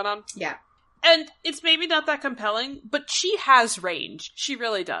of thing going on. Yeah. And it's maybe not that compelling, but she has range. She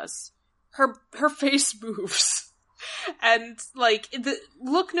really does. Her face moves. And, like,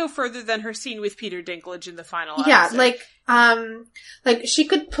 look no further than her scene with Peter Dinklage in the final episode. like, she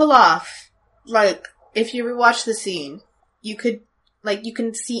could pull off, like, if you rewatch the scene, you could, like, you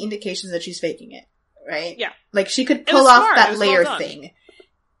can see indications that she's faking it, right? Yeah. Like, she could pull off that layer thing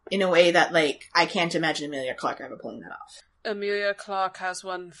in a way that, like, I can't imagine Emilia Clarke ever pulling that off. Emilia Clarke has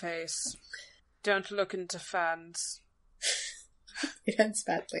one face. Don't look into fans. It ends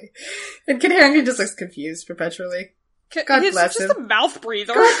badly. And Kit Harington just looks confused perpetually. God bless him. He's just a mouth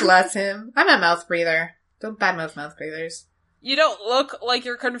breather. God bless him. I'm a mouth breather. Don't badmouth mouth breathers. You don't look like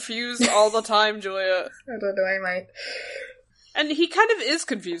you're confused all the time, Julia. I don't know, I might. And he kind of is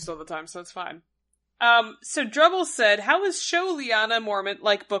confused all the time, so it's fine. So Drubble said, how is show Lyanna Mormont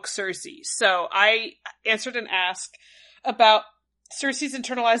like book Cersei? So I answered an ask about Cersei's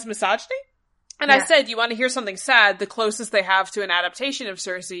internalized misogyny. And yeah. I said, you want to hear something sad? The closest they have to an adaptation of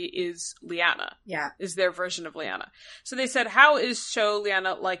Cersei is Lyanna. Yeah. Is their version of Lyanna. So they said, how is show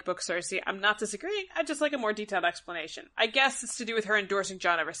Lyanna like book Cersei? I'm not disagreeing. I just like a more detailed explanation. I guess it's to do with her endorsing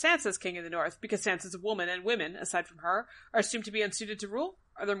Jon over Sansa as King of the North, because Sansa's a woman, and women, aside from her, are assumed to be unsuited to rule.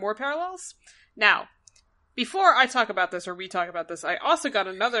 Are there more parallels? Now, before I talk about this, or we talk about this, I also got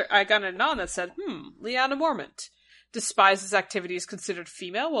an anon that said, Lyanna Mormont despises activities considered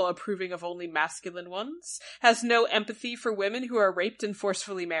female while approving of only masculine ones, has no empathy for women who are raped and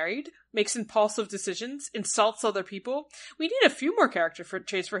forcefully married, makes impulsive decisions, insults other people. We need a few more character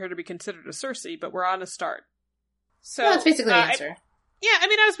traits for her to be considered a Cersei, but we're on a start. So that's basically the answer.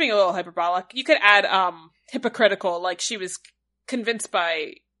 I was being a little hyperbolic. You could add hypocritical, like she was convinced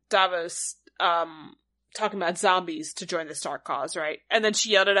by Davos, talking about zombies to join the Stark cause, right? And then she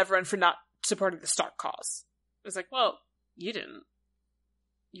yelled at everyone for not supporting the Stark cause. It was like, well, you didn't.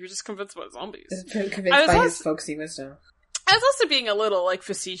 You were just convinced about zombies. Convinced by his folksy wisdom. I was also being a little,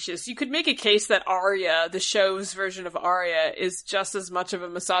 facetious. You could make a case that Arya, the show's version of Arya, is just as much of a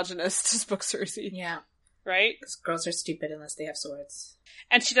misogynist as Book Cersei. Yeah. Right? Because girls are stupid unless they have swords.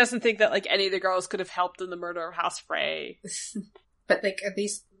 And she doesn't think that, any of the girls could have helped in the murder of House Frey. But, at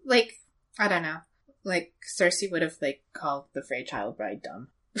least, I don't know. Cersei would have, called the Frey child bride dumb.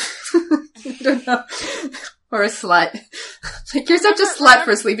 I don't know. Or a slut. You're such a slut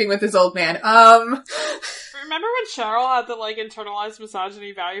for sleeping with this old man. Remember when Cheryl had the, internalized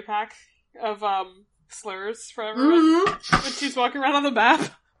misogyny value pack of, slurs for everyone? Mm-hmm. When she's walking around on the map?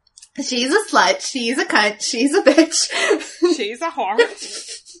 She's a slut. She's a cunt. She's a bitch. She's a whore.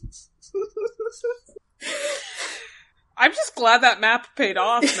 I'm just glad that map paid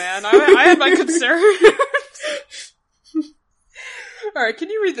off, man. I had my concerns. Alright, can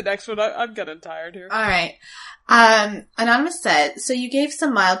you read the next one? I'm getting tired here. Alright. Anonymous said, so you gave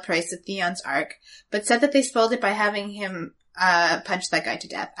some mild praise to Theon's arc, but said that they spoiled it by having him punch that guy to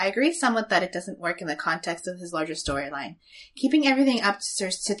death. I agree somewhat that it doesn't work in the context of his larger storyline. Keeping everything up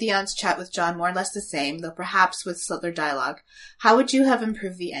to Theon's chat with Jon more or less the same, though perhaps with subtler dialogue. How would you have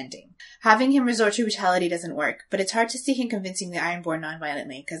improved the ending? Having him resort to brutality doesn't work, but it's hard to see him convincing the Ironborn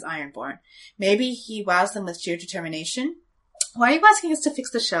non-violently, because Ironborn. Maybe he wows them with sheer determination? Why are you asking us to fix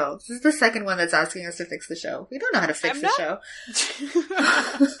the show? This is the second one that's asking us to fix the show. We don't know how to fix the show.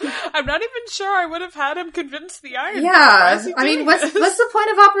 I'm not even sure I would have had him convince the Iron. Yeah, I mean, what's the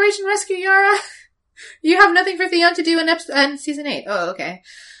point of Operation Rescue Yara? You have nothing for Theon to do in season 8. Oh, okay.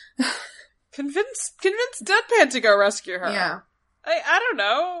 Convince Deadpan to go rescue her. Yeah. I don't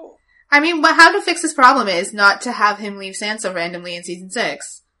know. I mean, how to fix this problem is not to have him leave Sansa randomly in season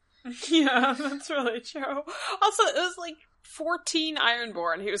 6. Yeah, that's really true. Also, it was 14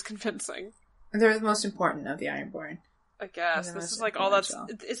 Ironborn he was convincing. They're the most important of the Ironborn. I guess. This is all that's...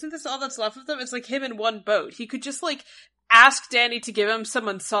 Isn't this all that's left of them? It's him in one boat. He could just, ask Dany to give him some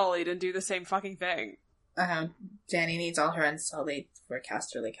Unsullied and do the same fucking thing. Dany needs all her Unsullied for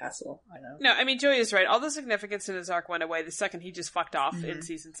Casterly Castle. I know. No, I mean, Joey is right. All the significance in his arc went away the second he just fucked off in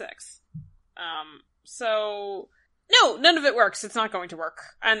season 6. So... No, none of it works. It's not going to work.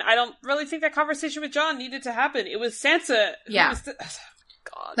 And I don't really think that conversation with Jon needed to happen. It was Sansa who was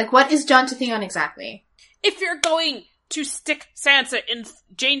God. What is Jon to Theon exactly? If you're going to stick Sansa in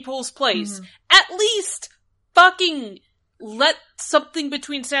Jane Poole's place, at least fucking let something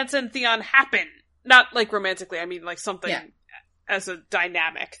between Sansa and Theon happen. Not, romantically. I mean, something as a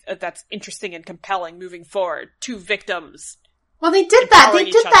dynamic that's interesting and compelling moving forward. 2 victims. Well, they did that.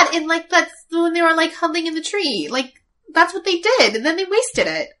 They did that in, when they were, huddling in the tree. That's what they did, and then they wasted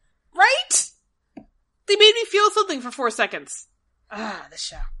it. Right? They made me feel something for 4 seconds. The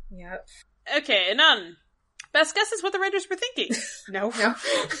show. Yep. Okay, Anon. Best guess is what the writers were thinking. No.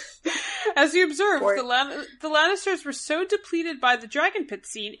 As you observed, the Lannisters were so depleted by the Dragon Pit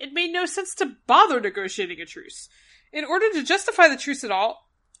scene, it made no sense to bother negotiating a truce. In order to justify the truce at all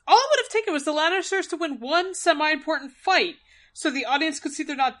it would have taken was the Lannisters to win one semi-important fight, so the audience could see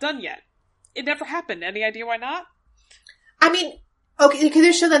they're not done yet. It never happened. Any idea why not? I mean, okay, they could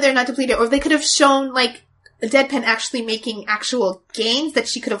have shown that they're not depleted, or they could have shown, Deadpan actually making actual gains that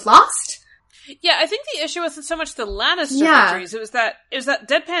she could have lost. Yeah, I think the issue wasn't so much the Lannister victories, it was that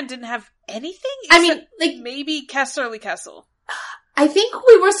Deadpan didn't have anything? Maybe Casterly Castle. I think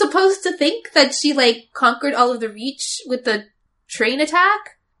we were supposed to think that she, conquered all of the Reach with the train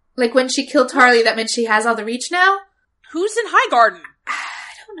attack. When she killed Tarly, that meant she has all the Reach now? Who's in Highgarden? I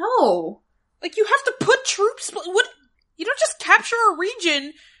don't know. You have to put troops... What? You don't just capture a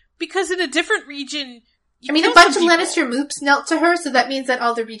region because in a different region... a bunch of Lannister moops knelt to her, so that means that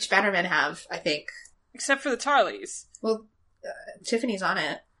all the Reach Bannermen have, I think. Except for the Tarleys. Well, Tiffany's on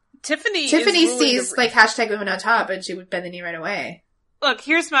it. Tiffany sees, hashtag women on top, and she would bend the knee right away. Look,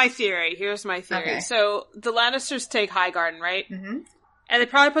 here's my theory. Okay. So, the Lannisters take Highgarden, right? Mm-hmm. And they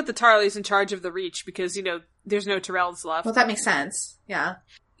probably put the Tarleys in charge of the Reach because, there's no Tyrells left. Well, that makes sense. Yeah.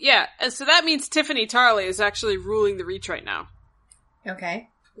 Yeah, and so that means Tiffany Tarley is actually ruling the Reach right now. Okay.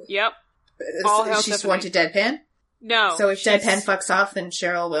 Yep. Is she sworn to Deadpan? No. So if Deadpan fucks off, then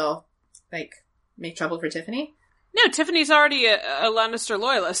Cheryl will, make trouble for Tiffany? No, Tiffany's already a Lannister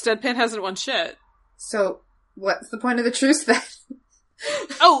loyalist. Deadpan hasn't won shit. So, what's the point of the truce then?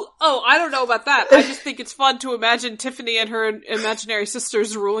 Oh, I don't know about that. I just think it's fun to imagine Tiffany and her imaginary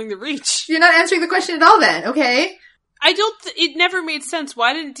sisters ruling the Reach. You're not answering the question at all then, okay? It never made sense.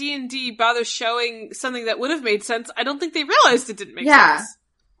 Why didn't D&D bother showing something that would have made sense? I don't think they realized it didn't make sense.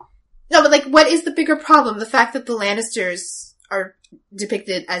 No, but like, what is the bigger problem? The fact that the Lannisters are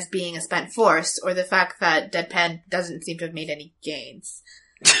depicted as being a spent force, or the fact that Deadpan doesn't seem to have made any gains?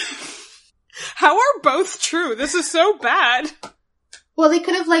 How are both true? This is so bad. Well, they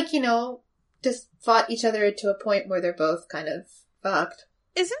could have, like, you know, just fought each other to a point where they're both kind of fucked.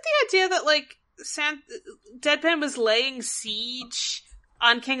 Isn't the idea that, like, Deadpan was laying siege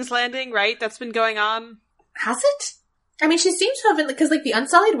on King's Landing, right? That's been going on? Has it? I mean, she seems to have been, because, like, the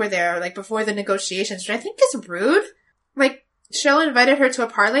Unsullied were there, like, before the negotiations, which I think is rude. Like, Cheryl invited her to a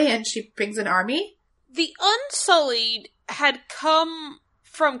parley and she brings an army. The Unsullied had come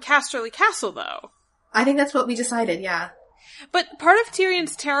from Casterly Castle, though. I think that's what we decided, yeah. But part of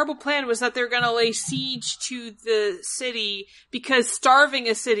Tyrion's terrible plan was that they're going to lay siege to the city because starving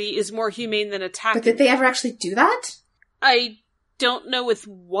a city is more humane than attacking. But did they ever actually do that? I don't know with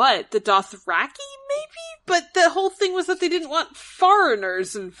what. The Dothraki, maybe? But the whole thing was that they didn't want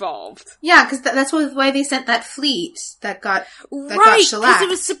foreigners involved. Yeah, because that's why they sent that fleet that got right, shellacked. It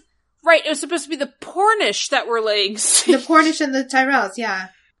was supposed to be the Pornish that were laying siege. The Pornish and the Tyrells, yeah.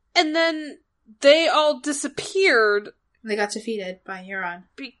 And then they all disappeared. They got defeated by Euron.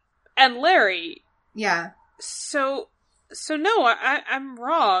 And Larry. Yeah. So no, I'm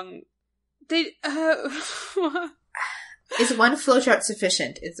wrong. They, Is one flowchart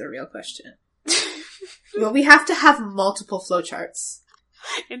sufficient, is the real question. Well, we have to have multiple flowcharts.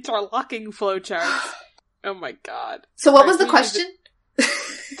 Interlocking flowcharts. Oh my god. So what was the question?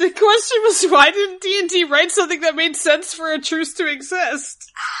 The question was, why didn't D&D write something that made sense for a truce to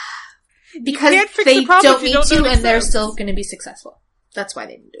exist? Because they don't need to, and they're still going to be successful. That's why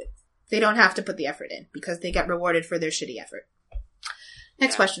they didn't do it. They don't have to put the effort in, because they get rewarded for their shitty effort.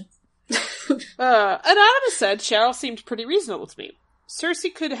 Next question. Anonymous said, Cheryl seemed pretty reasonable to me.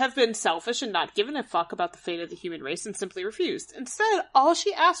 Cersei could have been selfish and not given a fuck about the fate of the human race and simply refused. Instead, all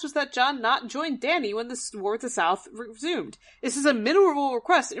she asked was that Jon not join Dany when the war with the South resumed. This is a minimal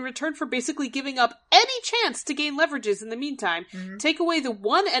request in return for basically giving up any chance to gain leverages in the meantime. Mm-hmm. Take away the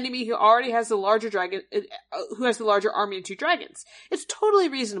one enemy who already has the larger dragon, who has the larger army and 2 dragons. It's totally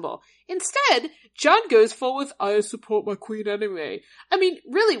reasonable. Instead, Jon goes full with, I support my queen anyway. I mean,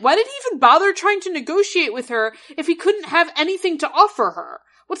 really, why did he even bother trying to negotiate with her if he couldn't have anything to offer her?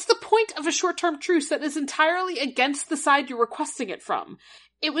 What's the point of a short-term truce that is entirely against the side you're requesting it from?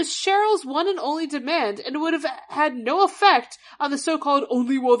 It was Cheryl's one and only demand, and it would have had no effect on the so-called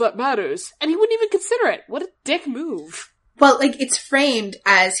only war that matters, and he wouldn't even consider it. What a dick move. Well, like, it's framed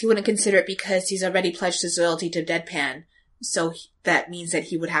as he wouldn't consider it because he's already pledged his loyalty to Deadpan. So that means that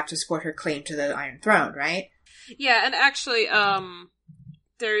he would have to support her claim to the Iron Throne, right? Yeah, and actually,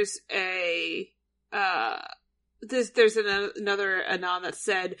 there's a, there's another Anon that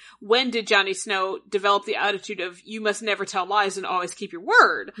said, when did Jon Snow develop the attitude of, you must never tell lies and always keep your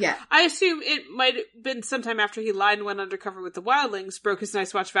word? Yeah. I assume it might have been sometime after he lied and went undercover with the Wildlings, broke his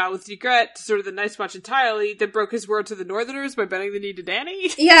Night's Watch vow with Ygritte, deserted the Night's Watch entirely, then broke his word to the Northerners by bending the knee to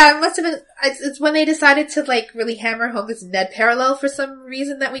Dany? Yeah, it must have been, it's when they decided to, like, really hammer home this Ned parallel for some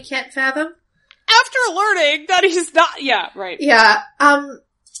reason that we can't fathom. After learning that he's not, yeah, right. Yeah,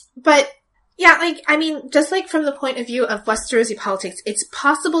 but, yeah, like, I mean, just like from the point of view of Westerosi politics, it's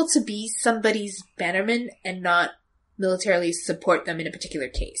possible to be somebody's bannerman and not militarily support them in a particular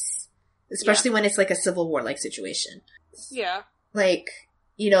case. Especially when it's like a civil war-like situation. Yeah. Like,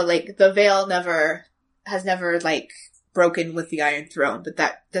 you know, like, the Vale has never, like, broken with the Iron Throne, but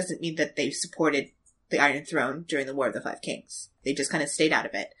that doesn't mean that they supported the Iron Throne during the War of the Five Kings. They just kind of stayed out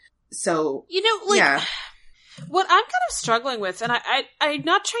of it. So, you know, like, yeah. What I'm kind of struggling with, and I'm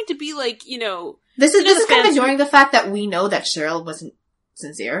not trying to be like, you know... This is kind of ignoring the fact that we know that Cheryl wasn't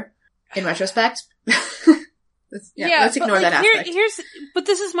sincere, in retrospect. Let's ignore that aspect. But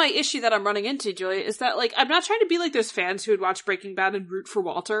this is my issue that I'm running into, Julia, is that, like, I'm not trying to be like those fans who would watch Breaking Bad and root for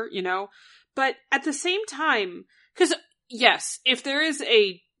Walter, you know? But at the same time, because, yes, if there is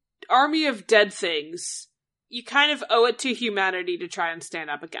a army of dead things, you kind of owe it to humanity to try and stand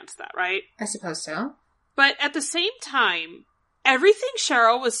up against that, right? I suppose so. But at the same time, everything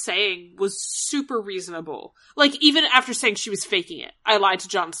Cheryl was saying was super reasonable. Like, even after saying she was faking it. I lied to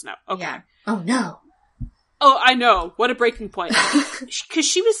Jon Snow. Okay. Yeah. Oh, no. Oh, I know. What a breaking point. Because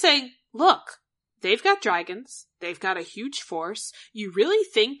she was saying, look, they've got dragons. They've got a huge force. You really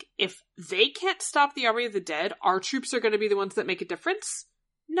think if they can't stop the army of the dead, our troops are going to be the ones that make a difference?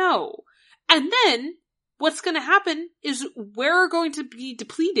 No. And then, what's going to happen is we're going to be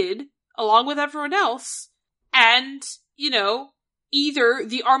depleted along with everyone else, and, you know, either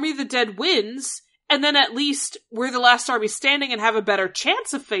the army of the dead wins, and then at least we're the last army standing and have a better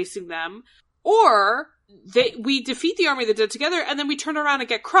chance of facing them, or we defeat the Army of the Dead together, and then we turn around and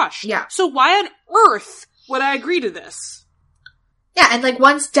get crushed. Yeah. So why on earth would I agree to this? Yeah, and like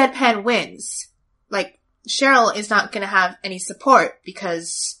once Deadpan wins, like Cheryl is not going to have any support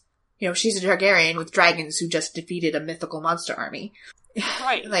because, you know, she's a Targaryen with dragons who just defeated a mythical monster army.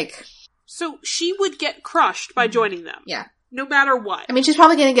 Right. Like, so she would get crushed by joining them. yeah. No matter what. I mean, she's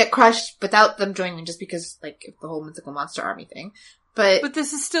probably going to get crushed without them joining just because, like, the whole mythical monster army thing. But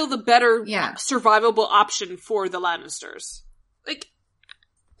this is still the better survivable option for the Lannisters. Like,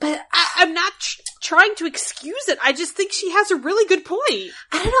 but I'm not trying to excuse it. I just think she has a really good point.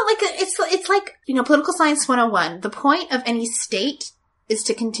 I don't know, like, it's like, you know, political science 101. The point of any state is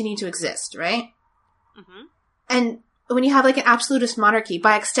to continue to exist, right? Mm-hmm. And when you have, like, an absolutist monarchy,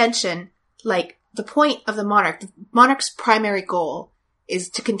 by extension, like, the point of the monarch's primary goal is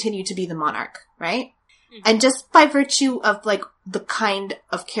to continue to be the monarch, right? Mm-hmm. And just by virtue of, like, the kind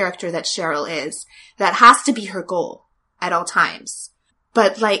of character that Cheryl is, that has to be her goal at all times.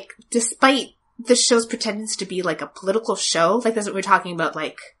 But, like, despite the show's pretensions to be, like, a political show, like, that's what we're talking about,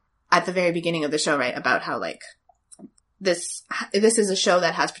 like, at the very beginning of the show, right? About how, like, this is a show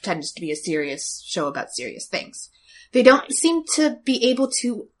that has pretensions to be a serious show about serious things. They don't seem to be able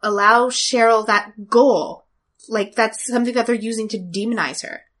to allow Cheryl that goal. Like, that's something that they're using to demonize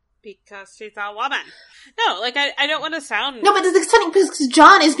her. Because she's a woman. No, like, I don't want to sound... No, but it's funny because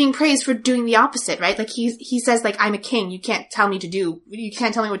Jon is being praised for doing the opposite, right? Like, he says, like, I'm a king, you can't tell me what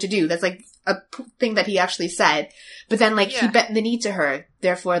to do. That's, like, a thing that he actually said. But then, like, he bent the knee to her,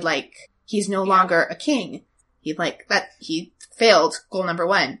 therefore, like, he's no longer a king. He failed goal number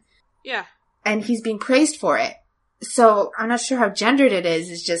 1. Yeah. And he's being praised for it. So, I'm not sure how gendered it is.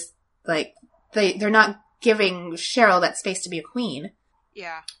 It's just, like, they're not giving Cheryl that space to be a queen.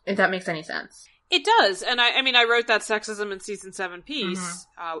 Yeah. If that makes any sense. It does. And I mean, I wrote that Sexism in Season 7 piece,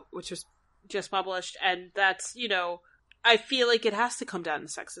 which was just published, and that's, you know, I feel like it has to come down to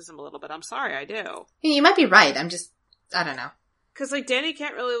sexism a little bit. I'm sorry, I do. You might be right. I don't know. Because, like, Dany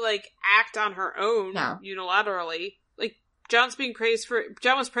can't really, like, act on her own unilaterally. Like, Jon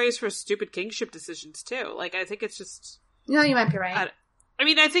was praised for his stupid kingship decisions, too. Like, I think it's just... No, you might be right. I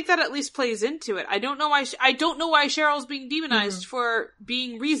mean, I think that at least plays into it. I don't know why Cheryl's being demonized for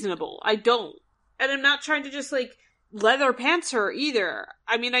being reasonable. I don't. And I'm not trying to just, like, leather pants her either.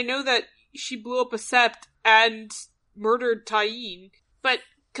 I mean, I know that she blew up a sept and murdered Tyene, but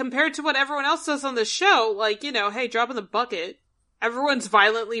compared to what everyone else does on the show, like, you know, hey, drop in the bucket. Everyone's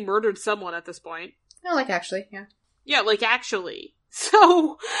violently murdered someone at this point. No, like, actually, yeah. Yeah, like, actually.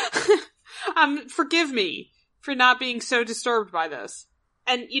 So, forgive me for not being so disturbed by this.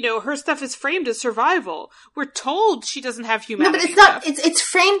 And, you know, her stuff is framed as survival. We're told she doesn't have humanity. No, but it's not. It's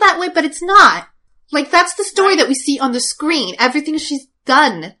framed that way, but it's not. Like, that's the story that we see on the screen. Everything she's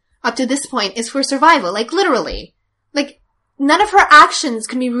done up to this point is for survival. Like, literally. Like, none of her actions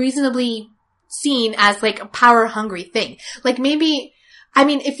can be reasonably seen as, like, a power-hungry thing. Like, maybe, I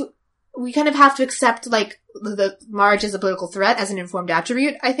mean, if we kind of have to accept, like, the Marge as a political threat as an informed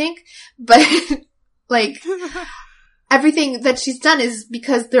attribute, I think. But, like... Everything that she's done is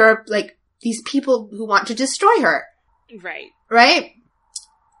because there are, like, these people who want to destroy her. Right. Right?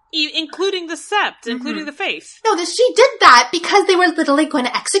 Including the Sept, including the Faith. No, she did that because they were literally going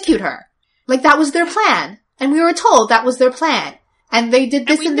to execute her. Like, that was their plan. And we were told that was their plan. And they did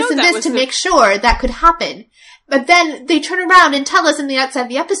this and this and this to make sure that could happen. But then they turn around and tell us in the outside of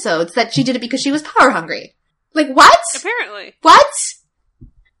the episodes that she did it because she was power hungry. Like, what? Apparently. What?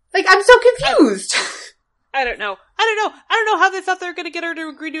 Like, I'm so confused. I don't know. I don't know how they thought they were going to get her to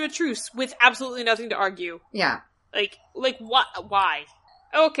agree to a truce with absolutely nothing to argue. Yeah. Like, what? Why?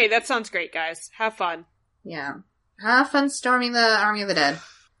 Okay, that sounds great, guys. Have fun. Yeah. Have fun storming the Army of the Dead.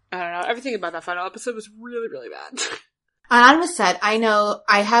 I don't know. Everything about that final episode was really, really bad. Anonymous said, I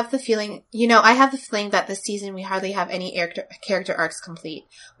have the feeling that this season we hardly have any character arcs complete.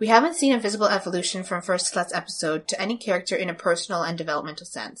 We haven't seen a visible evolution from first to last episode to any character in a personal and developmental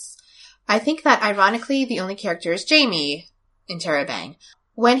sense. I think that, ironically, the only character is Jaime in Terabang.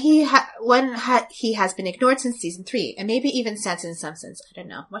 He has been ignored since season 3, and maybe even Sansa in some sense. I don't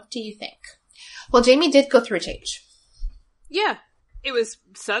know. What do you think? Well, Jaime did go through a change. Yeah. It was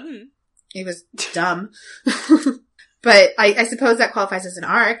sudden. It was dumb. But I suppose that qualifies as an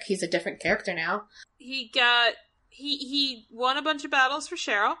arc. He's a different character now. He won a bunch of battles for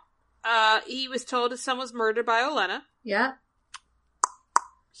Cheryl. He was told his son was murdered by Olenna. Yeah.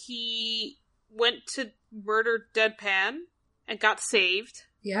 He went to murder Deadpan and got saved.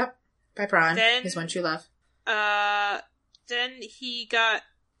 Yep. By Bronn, his one true love. Then he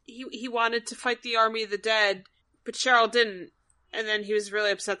wanted to fight the Army of the Dead, but Cheryl didn't. And then he was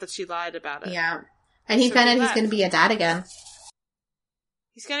really upset that she lied about it. Yeah. And he So found out do he's that. going to be a dad again.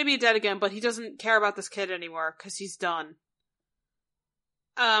 He's gonna be dead again, but he doesn't care about this kid anymore, because he's done.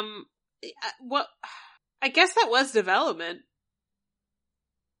 What? I guess that was development.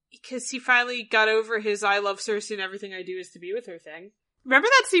 Because he finally got over his I love Cersei and everything I do is to be with her thing. Remember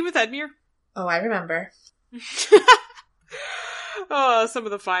that scene with Edmure? Oh, I remember. Oh, some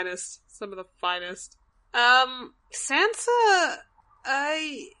of the finest. Some of the finest. Sansa,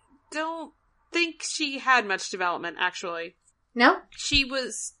 I don't think she had much development, actually. No? She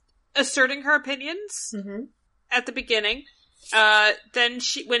was asserting her opinions Mm-hmm. at the beginning. Then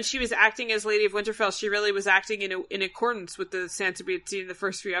when she was acting as Lady of Winterfell, she really was acting in accordance with the Sansa we had seen in the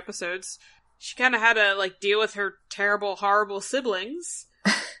first few episodes. She kind of had to, like, deal with her terrible, horrible siblings.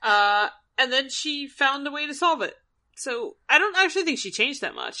 And then she found a way to solve it. So, I don't actually think she changed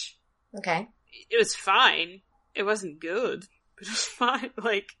that much. Okay. It was fine. It wasn't good, but it was fine.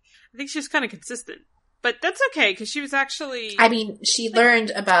 Like, I think she was kind of consistent. But that's okay, because she was actually... I mean, she learned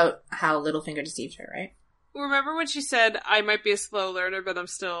about how Littlefinger deceived her, right? Remember when she said, I might be a slow learner, but I'm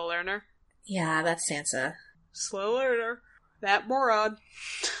still a learner? Yeah, that's Sansa. Slow learner. That moron.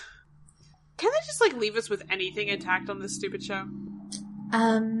 Can they just, like, leave us with anything intact on this stupid show?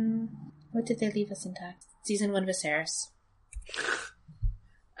 What did they leave us intact? Season 1 Viserys.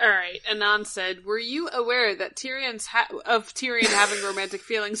 Alright, Anon said, were you aware that of Tyrion having romantic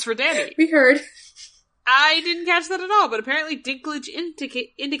feelings for Dany? We heard. I didn't catch that at all, but apparently Dinklage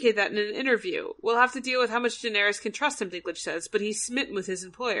indicated that in an interview. We'll have to deal with how much Daenerys can trust him, Dinklage says, but he's smitten with his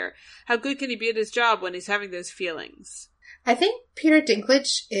employer. How good can he be at his job when he's having those feelings? I think Peter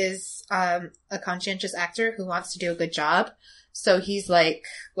Dinklage is a conscientious actor who wants to do a good job. So he's like,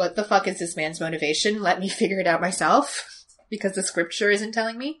 what the fuck is this man's motivation? Let me figure it out myself. Because the scripture isn't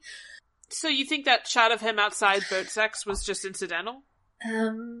telling me. So you think that shot of him outside boat sex was just incidental?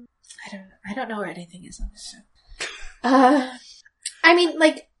 I don't know where anything is on this show. I mean,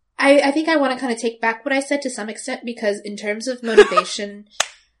 like, I think I want to kind of take back what I said to some extent, because in terms of motivation,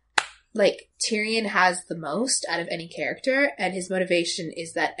 like, Tyrion has the most out of any character, and his motivation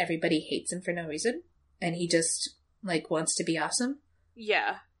is that everybody hates him for no reason, and he just, like, wants to be awesome.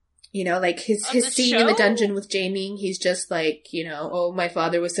 Yeah. You know, like, his On the scene in the show? dungeon with Jaime, he's just like, you know, oh, my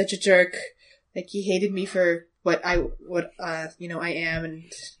father was such a jerk. Like, he hated me for what I am,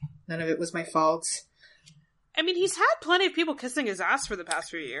 and none of it was my fault. I mean, he's had plenty of people kissing his ass for the past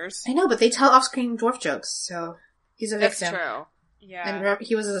few years. I know, but they tell off-screen dwarf jokes, so he's a That's victim. true. Yeah. And remember,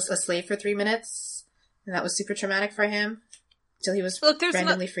 he was a slave for 3 minutes, and that was super traumatic for him, until he was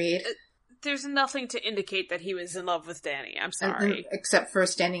randomly freed. There's nothing to indicate that he was in love with Dany. I'm sorry. Except for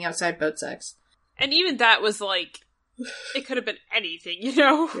standing outside boat sex. And even that was like, it could have been anything, you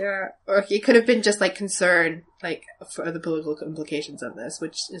know? Yeah. Or he could have been just, like, concerned, like, for the political implications of this,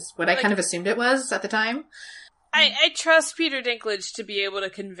 which is what I kind of assumed it was at the time. I trust Peter Dinklage to be able to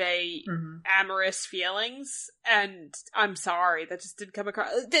convey amorous feelings, and I'm sorry, that just didn't come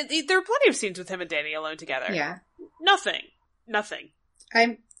across. There are plenty of scenes with him and Dany alone together. Yeah. Nothing.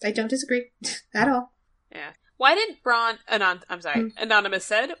 I don't disagree at all. Yeah. Why didn't Anonymous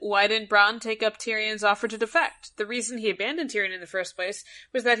said, why didn't Bronn take up Tyrion's offer to defect? The reason he abandoned Tyrion in the first place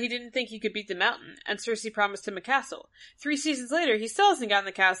was that he didn't think he could beat the mountain, and Cersei promised him a castle. 3 seasons later, he still hasn't gotten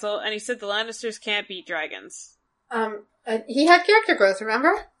the castle, and he said the Lannisters can't beat dragons. He had character growth,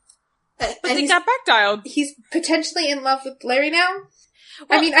 remember? But they got back dialed. He's potentially in love with Larry now?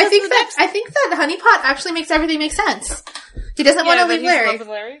 Well, I mean, I think that Honeypot actually makes everything make sense. He doesn't want to leave Larry. In love with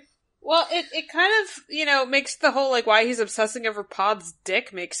Larry. Well, it kind of, makes the whole, like, why he's obsessing over Pod's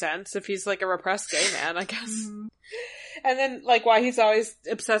dick make sense, if he's, like, a repressed gay man, I guess. And then, like, why he's always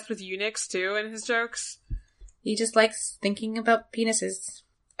obsessed with eunuchs, too, in his jokes. He just likes thinking about penises.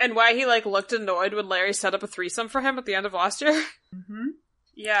 And why he, like, looked annoyed when Larry set up a threesome for him at the end of last year. Mm-hmm.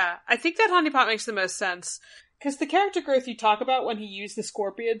 Yeah, I think that Honeypot makes the most sense. Because the character growth you talk about when he used the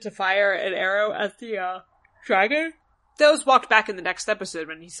scorpion to fire an arrow at the, dragon, that was walked back in the next episode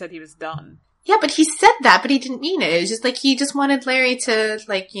when he said he was done. Yeah, but he said that, but he didn't mean it. It was just like, he just wanted Larry to,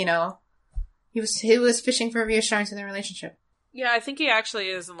 like, he was fishing for reassurance in their relationship. Yeah, I think he actually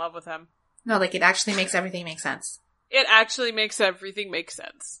is in love with him. No, like, it actually makes everything make sense. It actually makes everything make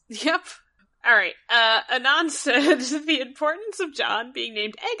sense. Yep. Alright, Anon said, the importance of Jon being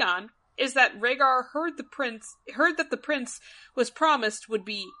named Aegon is that Rhaegar heard that the prince was promised would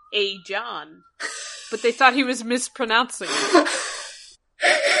be a John, but they thought he was mispronouncing it.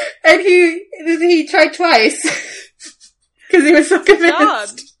 And he tried twice. Because he was so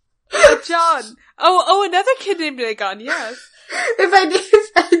convinced. John. Oh, another kid named Aegon, yes. If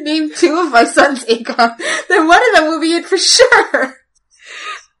I named 2 of my sons Aegon, then one of them will be it for sure.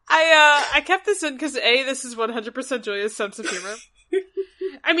 I kept this in because this is 100% Julia's sense of humor.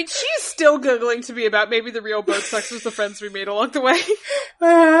 I mean, she's still giggling to me about maybe the real boat sex was the friends we made along the way.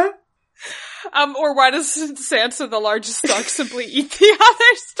 Uh-huh. Or why does Sansa, the largest Stark, simply eat the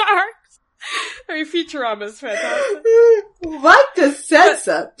other Starks? I mean, Futurama is fantastic. Why does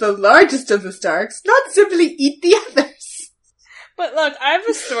Sansa, the largest of the Starks, not simply eat the others? But look, I have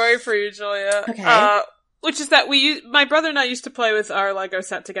a story for you, Julia. Okay. Which is that my brother and I used to play with our Lego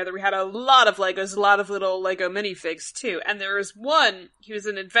set together. We had a lot of Legos, a lot of little Lego minifigs too. And there was one, he was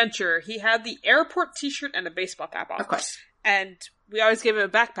an adventurer. He had the airport t-shirt and a baseball cap on. Of course. And we always gave him a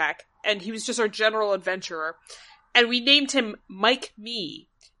backpack. And he was just our general adventurer. And we named him Mike Me.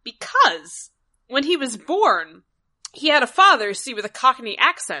 Because when he was born, he had a father, with a Cockney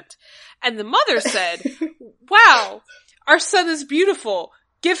accent. And the mother said, wow, our son is beautiful.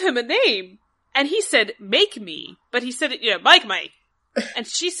 Give him a name. And he said, make me. But he said it, Mike. And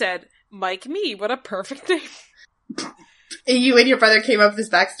she said, Mike Me. What a perfect name. You and your brother came up with this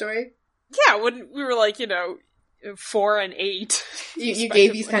backstory? Yeah, when we were 4 and 8. You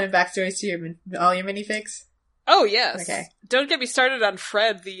gave these kind of backstories to all your minifigs? Oh, yes. Okay. Don't get me started on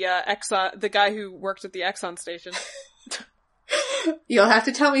Fred, the guy who worked at the Exxon station. You'll have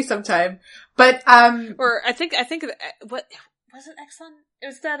to tell me sometime. But, Or I think, what, was it Exxon? It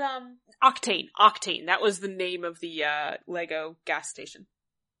was that, Octane. Octane. That was the name of the, Lego gas station.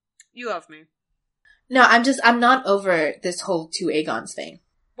 You love me. No, I'm not over this whole two Aegons thing.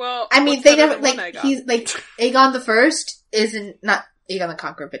 Well, I mean, they never, he's, Aegon the First isn't, not Aegon the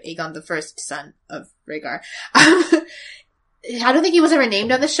Conqueror, but Aegon the First, son of Rhaegar. I don't think he was ever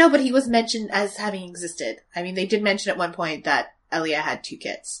named on the show, but he was mentioned as having existed. I mean, they did mention at one point that Elia had 2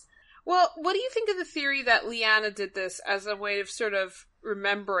 kids. Well, what do you think of the theory that Lyanna did this as a way of sort of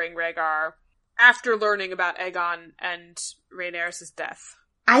remembering Rhaegar after learning about Aegon and Rhaenyra's death?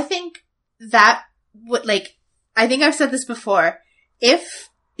 I think that would, I think I've said this before. If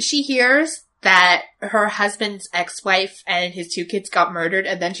she hears that her husband's ex-wife and his 2 kids got murdered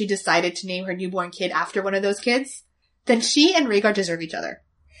and then she decided to name her newborn kid after one of those kids, then she and Rhaegar deserve each other.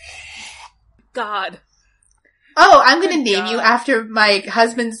 God. Oh, I'm gonna name you after my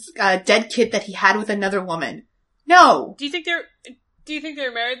husband's dead kid that he had with another woman. No. Do you think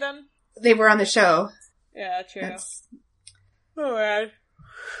they're married then? They were on the show. Yeah, true. Oh man.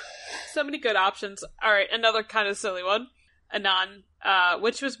 So many good options. Alright, another kind of silly one. Anon.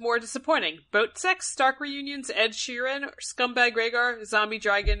 Which was more disappointing? Boat sex, Stark reunions, Ed Sheeran, Scumbag Rhaegar, Zombie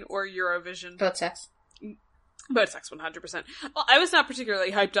Dragon, or Eurovision? Boat sex. Boat sex, 100%. Well, I was not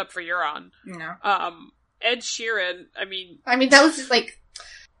particularly hyped up for Euron. No. Ed Sheeran, I mean, that was just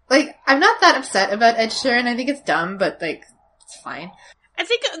I'm not that upset about Ed Sheeran. I think it's dumb, but it's fine. I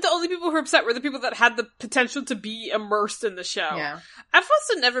think the only people who were upset were the people that had the potential to be immersed in the show. Yeah. I've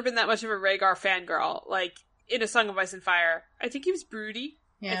also never been that much of a Rhaegar fangirl. In A Song of Ice and Fire, I think he was broody.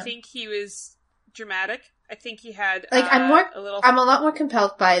 Yeah. I think he was dramatic. I think he had, I'm a lot more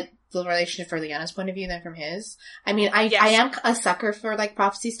compelled by the relationship from Lyanna's point of view than from his. I mean, I am a sucker for,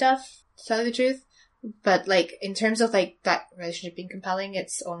 prophecy stuff, to tell you the truth. But, in terms of, that relationship being compelling,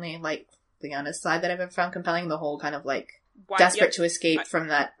 it's only, Lyanna's side that I've ever found compelling. The whole kind of, desperate to escape from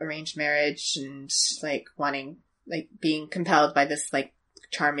that arranged marriage and, wanting, being compelled by this,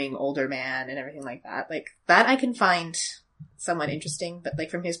 charming older man and everything like that. That I can find somewhat interesting, but,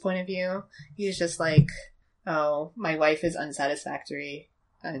 from his point of view, he's just oh, my wife is unsatisfactory,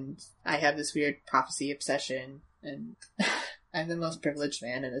 and I have this weird prophecy obsession, and I'm the most privileged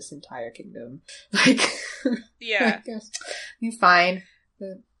man in this entire kingdom. Yeah. He's fine.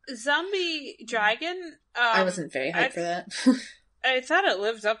 But Zombie Dragon? I wasn't very hyped for that. I thought it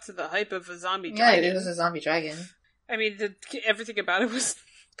lived up to the hype of a zombie dragon. Yeah, it was a zombie dragon. I mean, everything about it was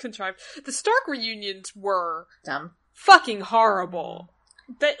contrived. The Stark reunions were dumb, fucking horrible.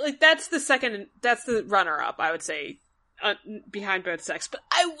 That's the runner-up, I would say, behind Boat Sex. But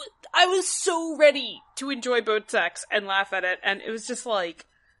I was so ready to enjoy Boat Sex and laugh at it, and it was just man,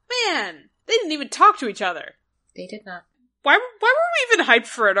 they didn't even talk to each other. They did not. Why were we even hyped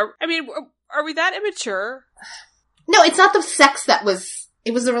for it? Are we that immature? No, it's not the sex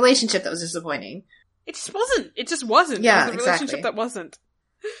it was the relationship that was disappointing. It just wasn't. Yeah, it was a relationship that wasn't.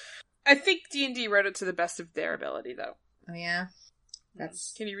 I think D&D wrote it to the best of their ability, though. Oh, yeah?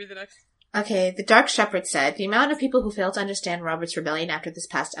 Can you read the next? Okay, the Dark Shepherd said, the amount of people who fail to understand Robert's rebellion after this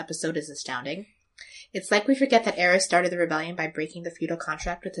past episode is astounding. It's like we forget that Aerys started the rebellion by breaking the feudal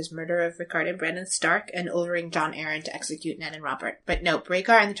contract with his murder of Rickard and Brandon Stark and ordering Jon Arryn to execute Ned and Robert. But no,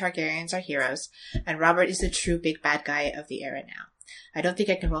 Rhaegar and the Targaryens are heroes, and Robert is the true big bad guy of the era now. I don't think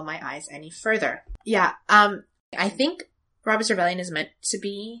I can roll my eyes any further. Yeah, I think Robert's rebellion is meant to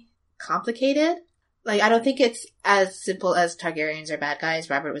be complicated. Like, I don't think it's as simple as Targaryens are bad guys,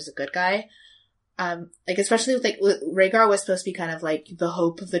 Robert was a good guy. Like, especially with, Rhaegar was supposed to be kind of, like, the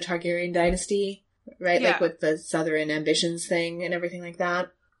hope of the Targaryen dynasty, right? Yeah. Like, with the Southern ambitions thing and everything like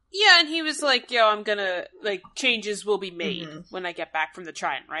that. Yeah, and he was like, yo, I'm gonna, like, changes will be made when I get back from the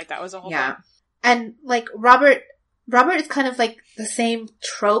Trident, right? That was a whole thing. And, like, Robert is kind of, like, the same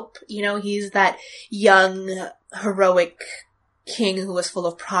trope, you know? He's that young, heroic king who was full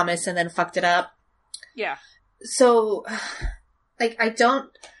of promise and then fucked it up. Yeah. So, like, I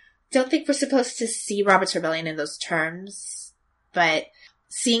don't think we're supposed to see Robert's Rebellion in those terms, but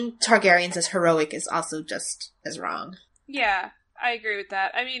seeing Targaryens as heroic is also just as wrong. Yeah, I agree with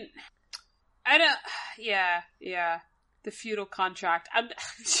that. I mean, yeah. The feudal contract.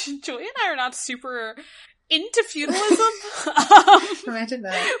 Julie and I are not super into feudalism. Imagine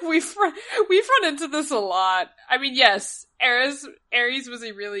that. We've run into this a lot. I mean, yes, Aerys was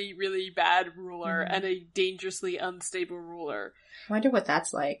a really, really bad ruler and a dangerously unstable ruler. I wonder what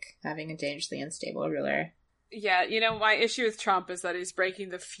that's like, having a dangerously unstable ruler. Yeah, you know, my issue with Trump is that he's breaking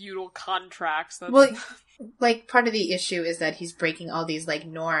the feudal contracts. Well, like, part of the issue is that he's breaking all these, like,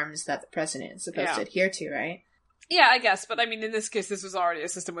 norms that the president is supposed to adhere to, right? Yeah, I guess, but I mean, in this case, this was already a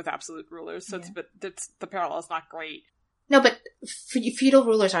system with absolute rulers, so the parallel's not great. No, but feudal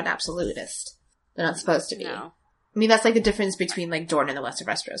rulers aren't absolutist. They're not supposed to be. No. I mean, that's like the difference between, like, Dorne and the West of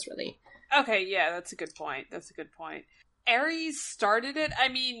Westeros, really. Okay, yeah, that's a good point. Aerys started it, I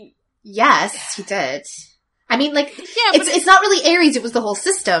mean... Yes, he did. I mean, like, it's not really Aerys, it was the whole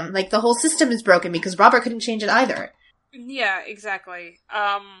system. Like, the whole system is broken because Robert couldn't change it either. Yeah, exactly.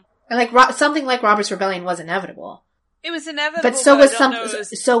 And, like, something like Robert's Rebellion was inevitable. It was inevitable, but so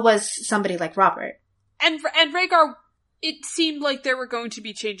was somebody like Robert. And Rhaegar, it seemed like there were going to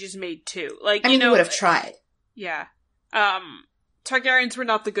be changes made too. Like, I mean, he would have tried. Yeah. Targaryens were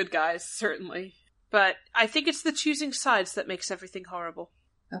not the good guys, certainly. But I think it's the choosing sides that makes everything horrible.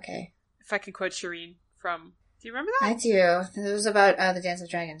 Okay. If I can quote Shireen from... Do you remember that? I do. It was about the Dance of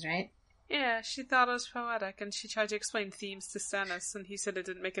Dragons, right? Yeah, she thought it was poetic, and she tried to explain themes to Stannis, and he said it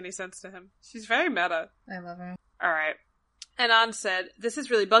didn't make any sense to him. She's very meta. I love her. Alright. Anon said, this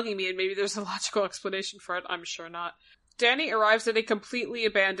is really bugging me, and maybe there's a logical explanation for it. I'm sure not. Dany arrives at a completely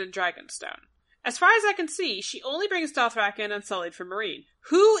abandoned Dragonstone. As far as I can see, she only brings Dothraki and Unsullied for Meereen.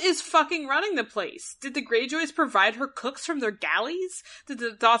 Who is fucking running the place? Did the Greyjoys provide her cooks from their galleys? Did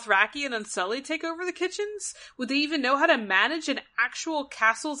the Dothraki and Unsullied take over the kitchens? Would they even know how to manage an actual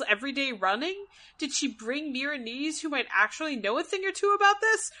castle's everyday running? Did she bring Meereenese who might actually know a thing or two about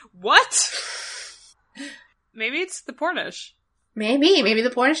this? What? Maybe it's the Pornish. Maybe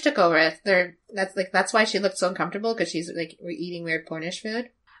the Pornish took over. That's why she looked so uncomfortable, because she's like eating weird Pornish food.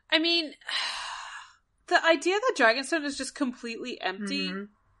 I mean, the idea that Dragonstone is just completely empty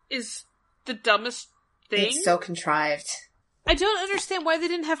is the dumbest thing. It's so contrived. I don't understand why they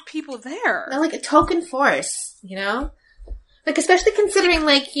didn't have people there. They're like a token force, you know? Like, especially considering,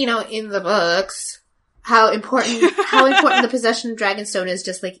 like, you know, in the books, how important the possession of Dragonstone is,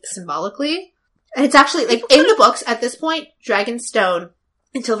 just like symbolically. And it's actually, like, in the books, at this point, Dragonstone,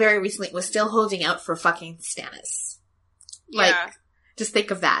 until very recently, was still holding out for fucking Stannis. Like, just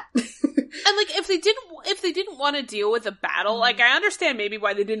think of that. And, like, if they didn't want to deal with a battle, like, I understand maybe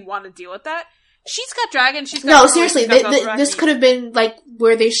why they didn't want to deal with that. She's got dragons, she's got... No, seriously, this could have been, like,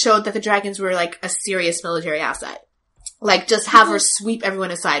 where they showed that the dragons were, like, a serious military asset. Like, just have her sweep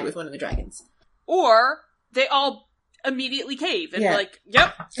everyone aside with one of the dragons. Or, they all immediately cave and like,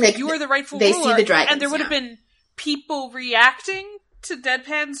 yep, like, you are the rightful ruler. They see the dragons, and there would have been people reacting to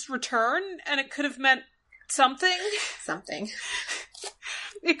Deadpan's return, and it could have meant something.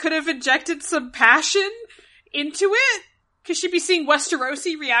 It could have injected some passion into it. Could she be seeing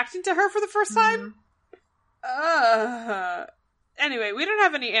Westerosi reacting to her for the first time? Anyway, we don't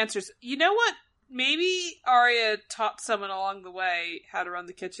have any answers. You know what? Maybe Arya taught someone along the way how to run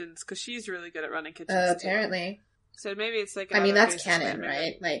the kitchens, because she's really good at running kitchens. Apparently. So maybe it's like... I mean, that's canon,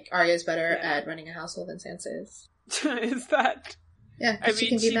 right? Like, Arya's better at running a household than Sansa is. Is that... Yeah, I mean, she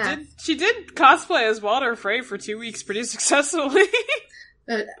can do math. She did cosplay as Walder Frey for 2 weeks pretty successfully.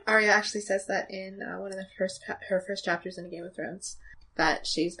 Arya actually says that in one of her first chapters in Game of Thrones, that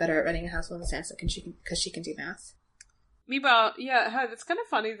she's better at running a household than Sansa because she can do math. Meanwhile, yeah, it's kind of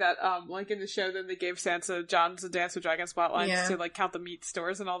funny that, like in the show, then they gave Sansa Jon's Dance with Dragons plotlines to, like, count the meat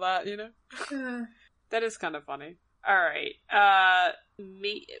stores and all that, you know? That is kind of funny. Alright,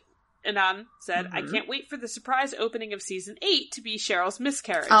 Anan said, I can't wait for the surprise opening of Season 8 to be Cheryl's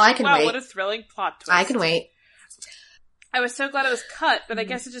miscarriage. Oh, I can wait. Wow, what a thrilling plot twist. I can wait. I was so glad it was cut, but I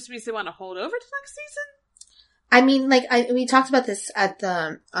guess it just means they want to hold over to next season? I mean, like, we talked about this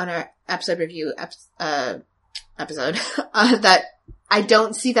on our episode review episode, that I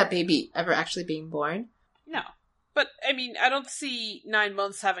don't see that baby ever actually being born. No. But, I mean, I don't see 9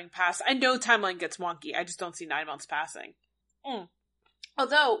 months having passed. I know timeline gets wonky. I just don't see 9 months passing.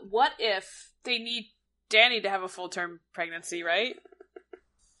 Although, what if they need Dani to have a full-term pregnancy, right?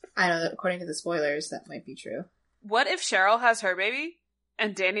 I don't know, according to the spoilers, that might be true. What if Cheryl has her baby,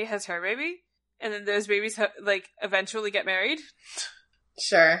 and Dani has her baby, and then those babies, eventually get married?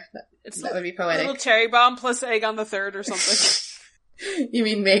 Sure. That would be poetic. A little cherry bomb plus Aegon the Third or something. You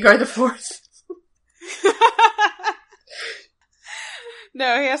mean Maegor the Fourth?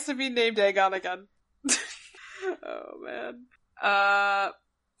 No, he has to be named Aegon again. Oh, man.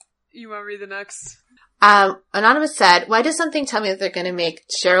 You want to read the next? Anonymous said, why does something tell me that they're going to make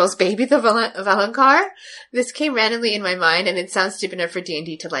Cheryl's baby the Valonqar? This came randomly in my mind, and it sounds stupid enough for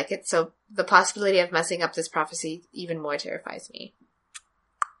D&D to like it, so the possibility of messing up this prophecy even more terrifies me.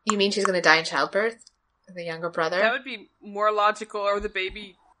 You mean she's going to die in childbirth? The younger brother? That would be more logical, or the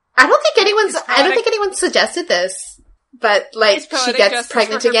baby... I don't think anyone suggested this, but, like, she gets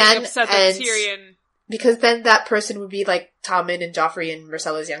pregnant again, and... Because then that person would be, like, Tommen and Joffrey and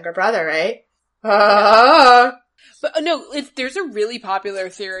Myrcella's younger brother, right? But no, there's a really popular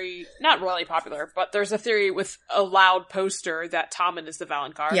theory, not really popular, but there's a theory with a loud poster that Tommen is the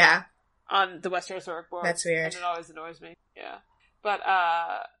Valonqar. Yeah. On the Westeros Orc board. That's weird. And it always annoys me. Yeah. But,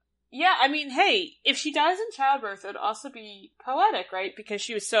 yeah, I mean, hey, if she dies in childbirth, it would also be poetic, right? Because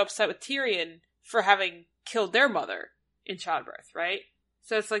she was so upset with Tyrion for having killed their mother in childbirth, right?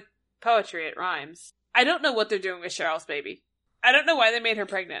 So it's like poetry, it rhymes. I don't know what they're doing with Cheryl's baby. I don't know why they made her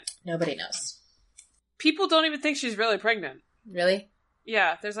pregnant. Nobody knows. People don't even think she's really pregnant. Really?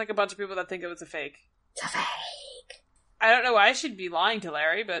 Yeah, there's like a bunch of people that think it was a fake. It's a fake. I don't know why she'd be lying to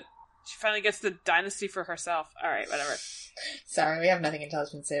Larry, but she finally gets the dynasty for herself. Alright, whatever. Sorry, we have nothing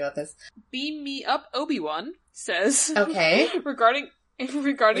intelligent to say about this. Beam me up, Obi-Wan says. Okay. regarding we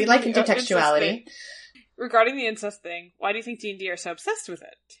like intertextuality. Regarding the incest thing, why do you think D&D are so obsessed with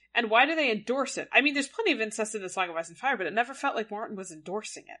it? And why do they endorse it? I mean, there's plenty of incest in the Song of Ice and Fire, but it never felt like Martin was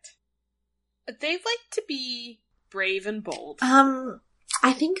endorsing it. They like to be brave and bold.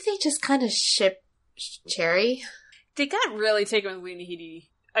 I think they just kind of ship Cherry. They got really taken with Lena Headey.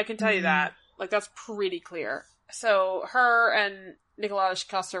 I can tell you that. Like, that's pretty clear. So, her and Nicolás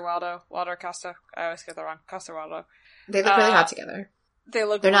Coster-Waldau, Costa, I always get that wrong, Coster-Waldau. They look really hot together. They're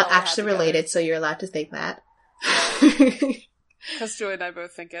really not actually related, so you're allowed to think that. Because Joy and I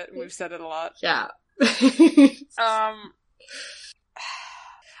both think it, and we've said it a lot. Yeah.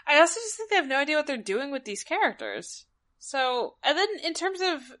 I also just think they have no idea what they're doing with these characters. So, and then in terms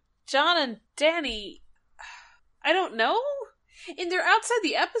of Jon and Dany, I don't know. And they're outside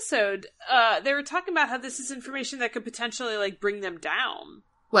the episode. They were talking about how this is information that could potentially, like, bring them down.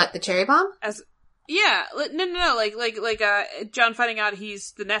 What, the cherry bomb? Yeah, no, like, Jon finding out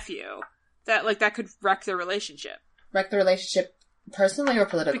he's the nephew. That could wreck their relationship. Wreck the relationship personally or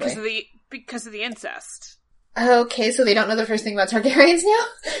politically? Because of the incest. Okay, so they don't know the first thing about Targaryens now?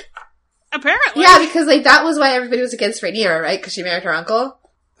 Apparently. Yeah, because, like, that was why everybody was against Rhaenyra, right? Because she married her uncle?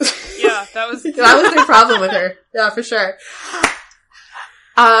 Yeah, that was... that was their problem with her. Yeah, for sure.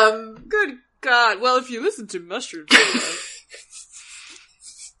 Good God. Well, if you listen to Mushroom...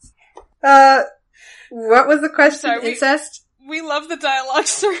 what was the question? Sorry, incest? We love the dialogue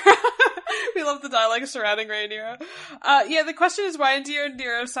we love the dialogue surrounding Rhaenyra. Yeah, the question is why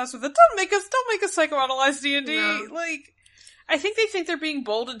Rhaenyra are obsessed with it. Don't make us psychoanalyze D&D. No. Like, I think they think they're being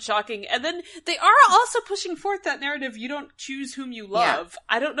bold and shocking, and then they are also pushing forth that narrative, you don't choose whom you love.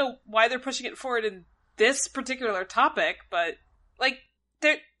 Yeah. I don't know why they're pushing it forward in this particular topic, but, like,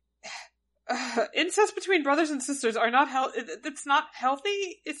 they're... incest between brothers and sisters are not it's not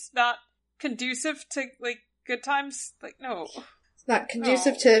healthy, it's not conducive to, like, good times. Like, no. It's not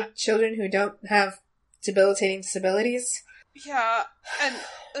conducive to children who don't have debilitating disabilities. Yeah, and,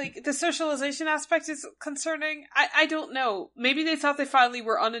 like, the socialization aspect is concerning. I don't know. Maybe they thought they finally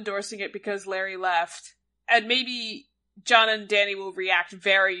were unendorsing it because Larry left. And maybe Jon and Dany will react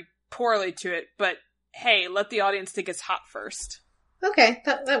very poorly to it, but hey, let the audience think it's hot first. Okay,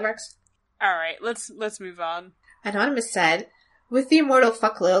 that works. Alright, let's move on. Anonymous said, with the immortal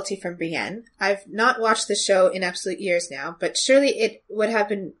fuck loyalty from Brienne, I've not watched the show in absolute years now, but surely it would have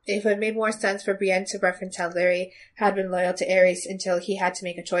made more sense for Brienne to reference how Larry had been loyal to Aerys until he had to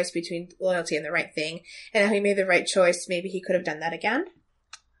make a choice between loyalty and the right thing, and how he made the right choice. Maybe he could have done that again.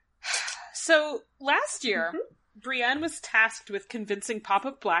 So, last year, Brienne was tasked with convincing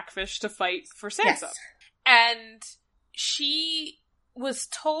Papa Blackfish to fight for Sansa. Yes. And she was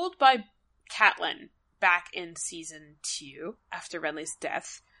told by Catelyn back in season 2, after Renly's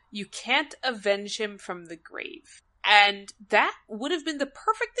death, you can't avenge him from the grave. And that would have been the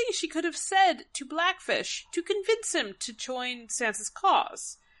perfect thing she could have said to Blackfish to convince him to join Sansa's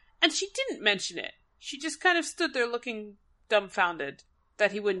cause. And she didn't mention it. She just kind of stood there looking dumbfounded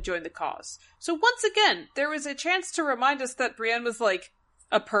that he wouldn't join the cause. So once again, there was a chance to remind us that Brienne was like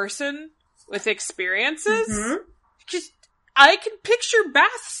a person with experiences. Mm-hmm. Just, I can picture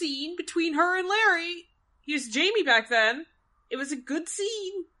bath scene between her and Larry. He was Jaime back then. It was a good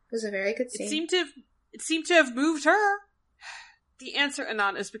scene. It was a very good scene. It seemed to have moved her. The answer,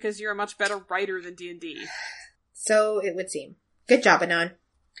 Anon, is because you're a much better writer than D&D. So it would seem. Good job, Anon.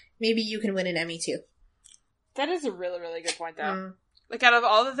 Maybe you can win an Emmy too. That is a really, really good point, though. Like, out of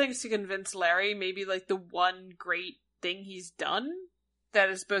all the things to convince Larry, maybe, like, the one great thing he's done that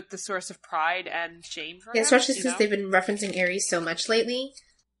is both the source of pride and shame for him. Especially since they've been referencing Ares so much lately.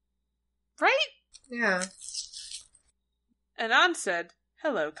 Right? Yeah. Anon said,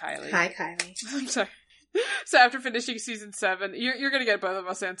 "Hello, Kylie." Hi, Kylie. I'm sorry. So after finishing season 7, you're gonna get both of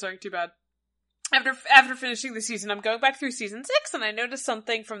us answering, too bad. After finishing the season, I'm going back through season 6, and I noticed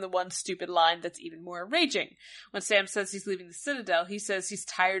something from the one stupid line that's even more enraging. When Sam says he's leaving the Citadel, he says he's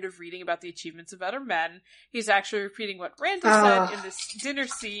tired of reading about the achievements of other men. He's actually repeating what Randy said in this dinner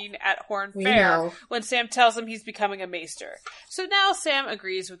scene at Horn Fair, when Sam tells him he's becoming a maester. So now Sam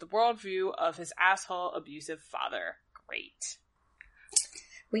agrees with the worldview of his asshole, abusive father. Great.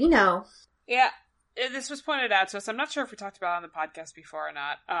 We know. Yeah, this was pointed out to us. I'm not sure if we talked about it on the podcast before or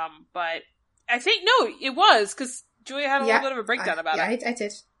not, but I think, no, it was, because Julia had a little bit of a breakdown about it. Yeah, I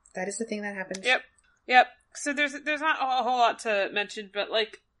did. That is the thing that happened. Yep. So there's not a whole lot to mention, but,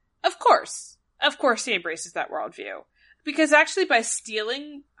 like, of course he embraces that worldview. Because actually by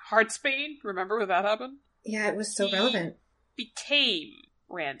stealing Heartsbane, remember when that happened? Yeah, it was so relevant. Became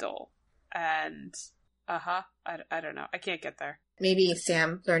Randall. And, I don't know. I can't get there. Maybe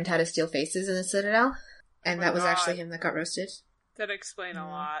Sam learned how to steal faces in the Citadel, and that was actually him that got roasted. That'd explain a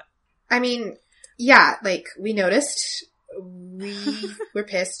lot. I mean, yeah, like, we noticed, we were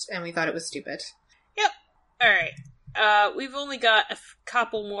pissed, and we thought it was stupid. Yep. Alright. We've only got a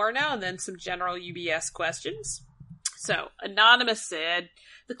couple more now, and then some general UBS questions. So, Anonymous said,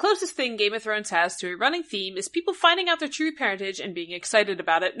 "The closest thing Game of Thrones has to a running theme is people finding out their true parentage and being excited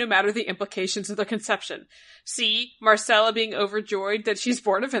about it, no matter the implications of their conception. See, Marcella being overjoyed that she's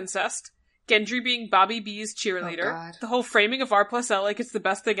born of incest. Gendry being Bobby B's cheerleader. The whole framing of R plus L like it's the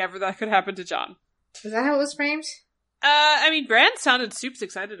best thing ever that could happen to Jon." Was that how it was framed? I mean, Bran sounded super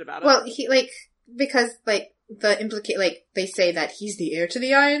excited about it. Well, because, they say that he's the heir to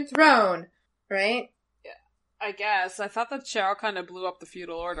the Iron Throne, right? Yeah, I guess. I thought that Cheryl kind of blew up the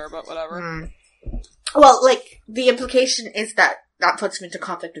feudal order, but whatever. Well, the implication is that puts him into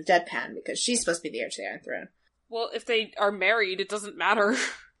conflict with Deadpan, because she's supposed to be the heir to the Iron Throne. Well, if they are married, it doesn't matter.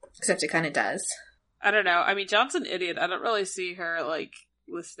 Except it kind of does. I don't know. I mean, Jon's an idiot. I don't really see her,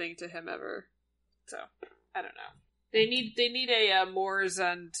 listening to him ever. So, I don't know. They need a Moors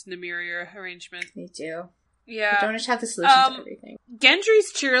and Nymeria arrangement. They do. Yeah. They don't just have the solution to everything.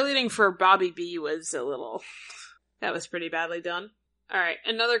 Gendry's cheerleading for Bobby B was a little... That was pretty badly done. Alright,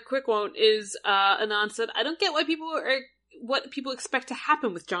 another quick one is, Anon said, "I don't get what people expect to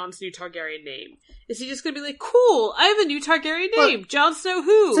happen with Jon's new Targaryen name. Is he just gonna be like, cool, I have a new Targaryen name, Jon Snow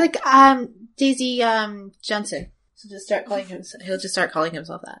who?" It's Daisy, Johnson. So he'll just start calling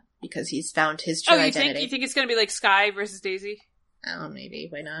himself that, because he's found his true identity. You think it's gonna be like Sky versus Daisy? Oh, maybe.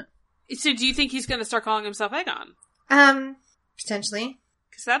 Why not? So do you think he's gonna start calling himself Aegon? Potentially.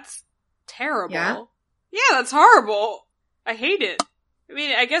 Because that's terrible. Yeah, that's horrible. I hate it. I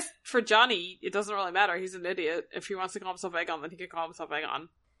mean, I guess for Johnny, it doesn't really matter. He's an idiot. If he wants to call himself Aegon, then he can call himself Aegon.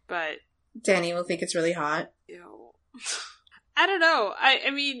 But Danny will think it's really hot. Ew. I don't know. I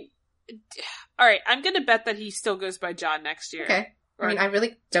mean, alright, I'm gonna bet that he still goes by Jon next year. Okay. I mean, I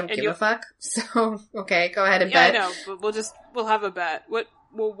really don't give a fuck. So, okay, go ahead and bet. I know, but we'll have a bet. What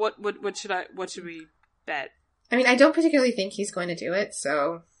should we bet? I mean, I don't particularly think he's going to do it,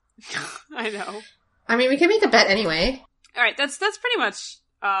 so. I know. I mean, we can make a bet anyway. Alright, that's pretty much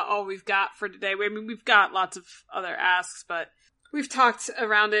all we've got for today. I mean, we've got lots of other asks, but we've talked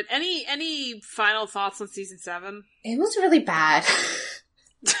around it. Any final thoughts on season 7? It was really bad.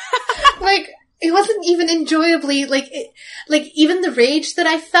 It wasn't even enjoyably, even the rage that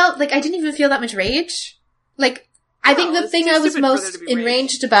I felt, I didn't even feel that much rage. I think the thing I was most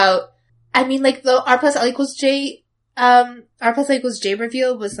enraged about, I mean, the R plus L equals J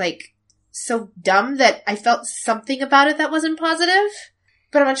reveal was, so dumb that I felt something about it that wasn't positive.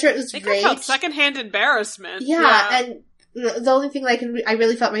 But I'm not sure it was rage. I felt secondhand embarrassment. Yeah, and The only thing I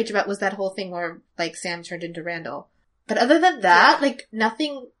really felt rage about was that whole thing where, like, Sam turned into Randall. But other than that, like,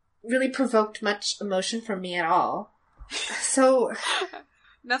 nothing really provoked much emotion from me at all. So...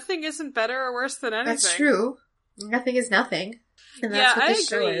 Nothing isn't better or worse than anything. That's true. Nothing is nothing. And that's what this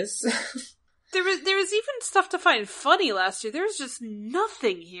show is. There was even stuff to find funny last year. There was just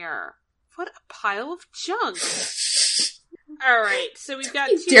nothing here. What a pile of junk. Alright, so we've got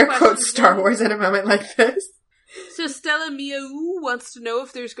 2 dare questions. quote Star Wars at a moment like this. So Stella Miaou wants to know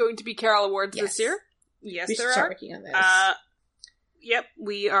if there's going to be Carol Awards this year. Yes, we there should start are. working on this. Yep,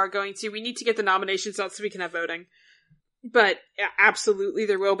 we are going to. We need to get the nominations out so we can have voting. But absolutely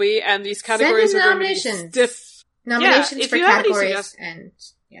there will be, and these categories are going to be stiff. Nominations for categories and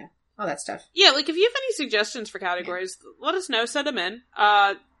all that stuff. Yeah, like if you have any suggestions for categories, let us know, send them in.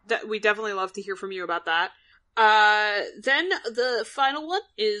 That we definitely love to hear from you about that. Then the final one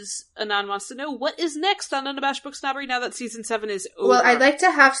is Anon wants to know, what is next on Unabashed Book Snobbery now that season 7 is over? Well, I'd like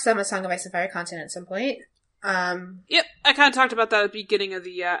to have some A Song of Ice and Fire content at some point. Yep, I kind of talked about that at the beginning of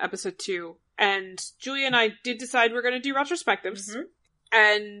the episode 2. And Julia and I did decide we're going to do retrospectives. Mm-hmm.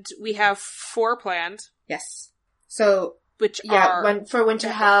 And we have 4 planned. Yes. So, which are... one for Winter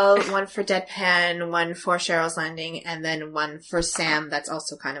Hell, one for Deadpan, one for Cheryl's Landing, and then one for Sam that's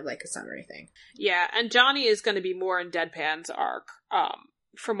also kind of like a summary thing. Yeah, and Johnny is going to be more in Deadpan's arc,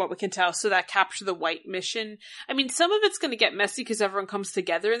 from what we can tell. So that Capture the White mission. I mean, some of it's going to get messy because everyone comes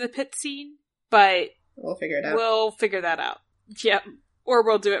together in the pit scene, but... We'll figure it out. We'll figure that out. Yep. Or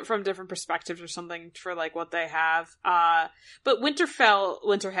we'll do it from different perspectives or something for, like, what they have. But Winter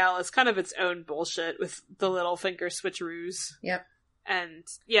Hell is kind of its own bullshit with the Littlefinger switcheroos. Yep. And,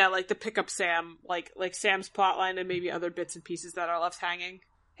 yeah, like, the pick up Sam, like Sam's plotline and maybe other bits and pieces that are left hanging.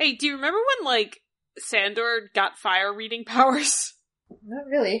 Hey, do you remember when, like, Sandor got fire reading powers? Not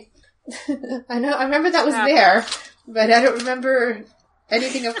really. I remember that was there, but I don't remember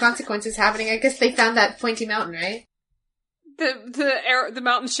anything of consequences happening. I guess they found that pointy mountain, right? The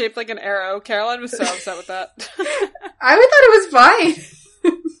mountain shaped like an arrow. Caroline was so upset with that. I thought it was fine.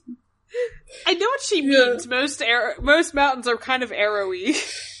 I know what she means. Most mountains are kind of arrowy.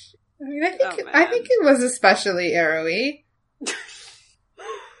 I mean, I think it was especially arrowy.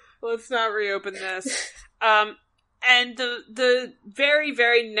 Let's not reopen this. And the very,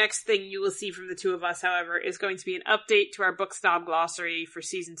 very next thing you will see from the two of us, however, is going to be an update to our Book Snob Glossary for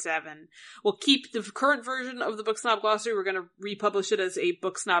Season 7. We'll keep the current version of the Book Snob Glossary. We're going to republish it as a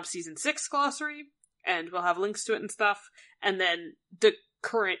Book Snob Season 6 Glossary, and we'll have links to it and stuff. And then the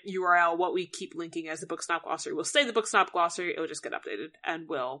current URL, what we keep linking as the Book Snob Glossary, will stay the Book Snob Glossary. It'll just get updated, and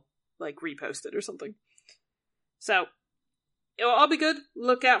we'll, like, repost it or something. So... it'll all be good.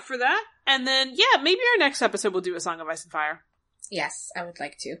 Look out for that. And then, yeah, maybe our next episode will do A Song of Ice and Fire. Yes, I would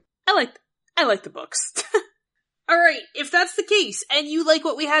like to. I like the books. Alright, if that's the case, and you like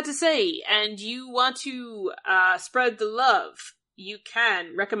what we had to say, and you want to spread the love, you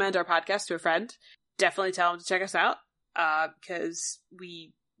can recommend our podcast to a friend. Definitely tell them to check us out, because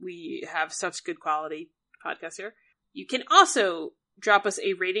we have such good quality podcasts here. You can also drop us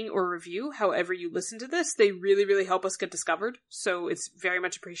a rating or review however you listen to this. They really, really help us get discovered. So it's very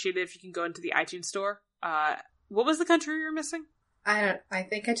much appreciated if you can go into the iTunes store. What was the country you were missing? I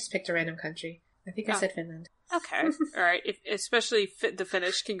think I just picked a random country. I think I said Finland. Okay. Alright. Especially the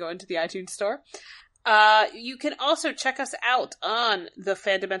Finnish can go into the iTunes store. You can also check us out on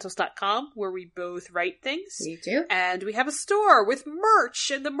thefandomentals.com where we both write things. We do. And we have a store with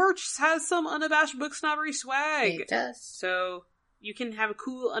merch, and the merch has some Unabashed Book Snobbery swag. It does. So... you can have a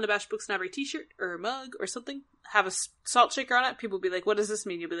cool Unabashed Book Snobbery t-shirt or a mug or something. Have a salt shaker on it. People will be like, what does this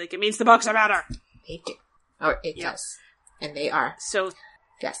mean? You'll be like, it means the books are better. They do. Or it does. And they are. So,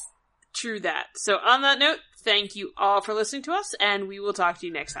 yes. True that. So on that note, thank you all for listening to us, and we will talk to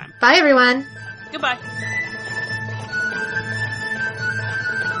you next time. Bye, everyone. Goodbye.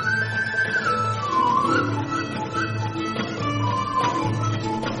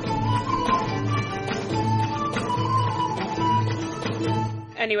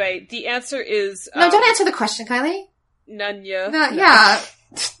 Anyway, the answer is... no, don't answer the question, Kylie. Nunya. No, yeah.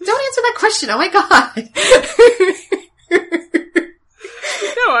 Don't answer that question. Oh my god.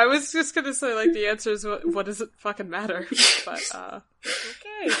 No, I was just gonna say, like, the answer is what does it fucking matter? But,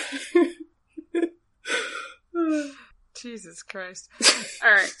 okay. Jesus Christ.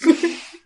 Alright.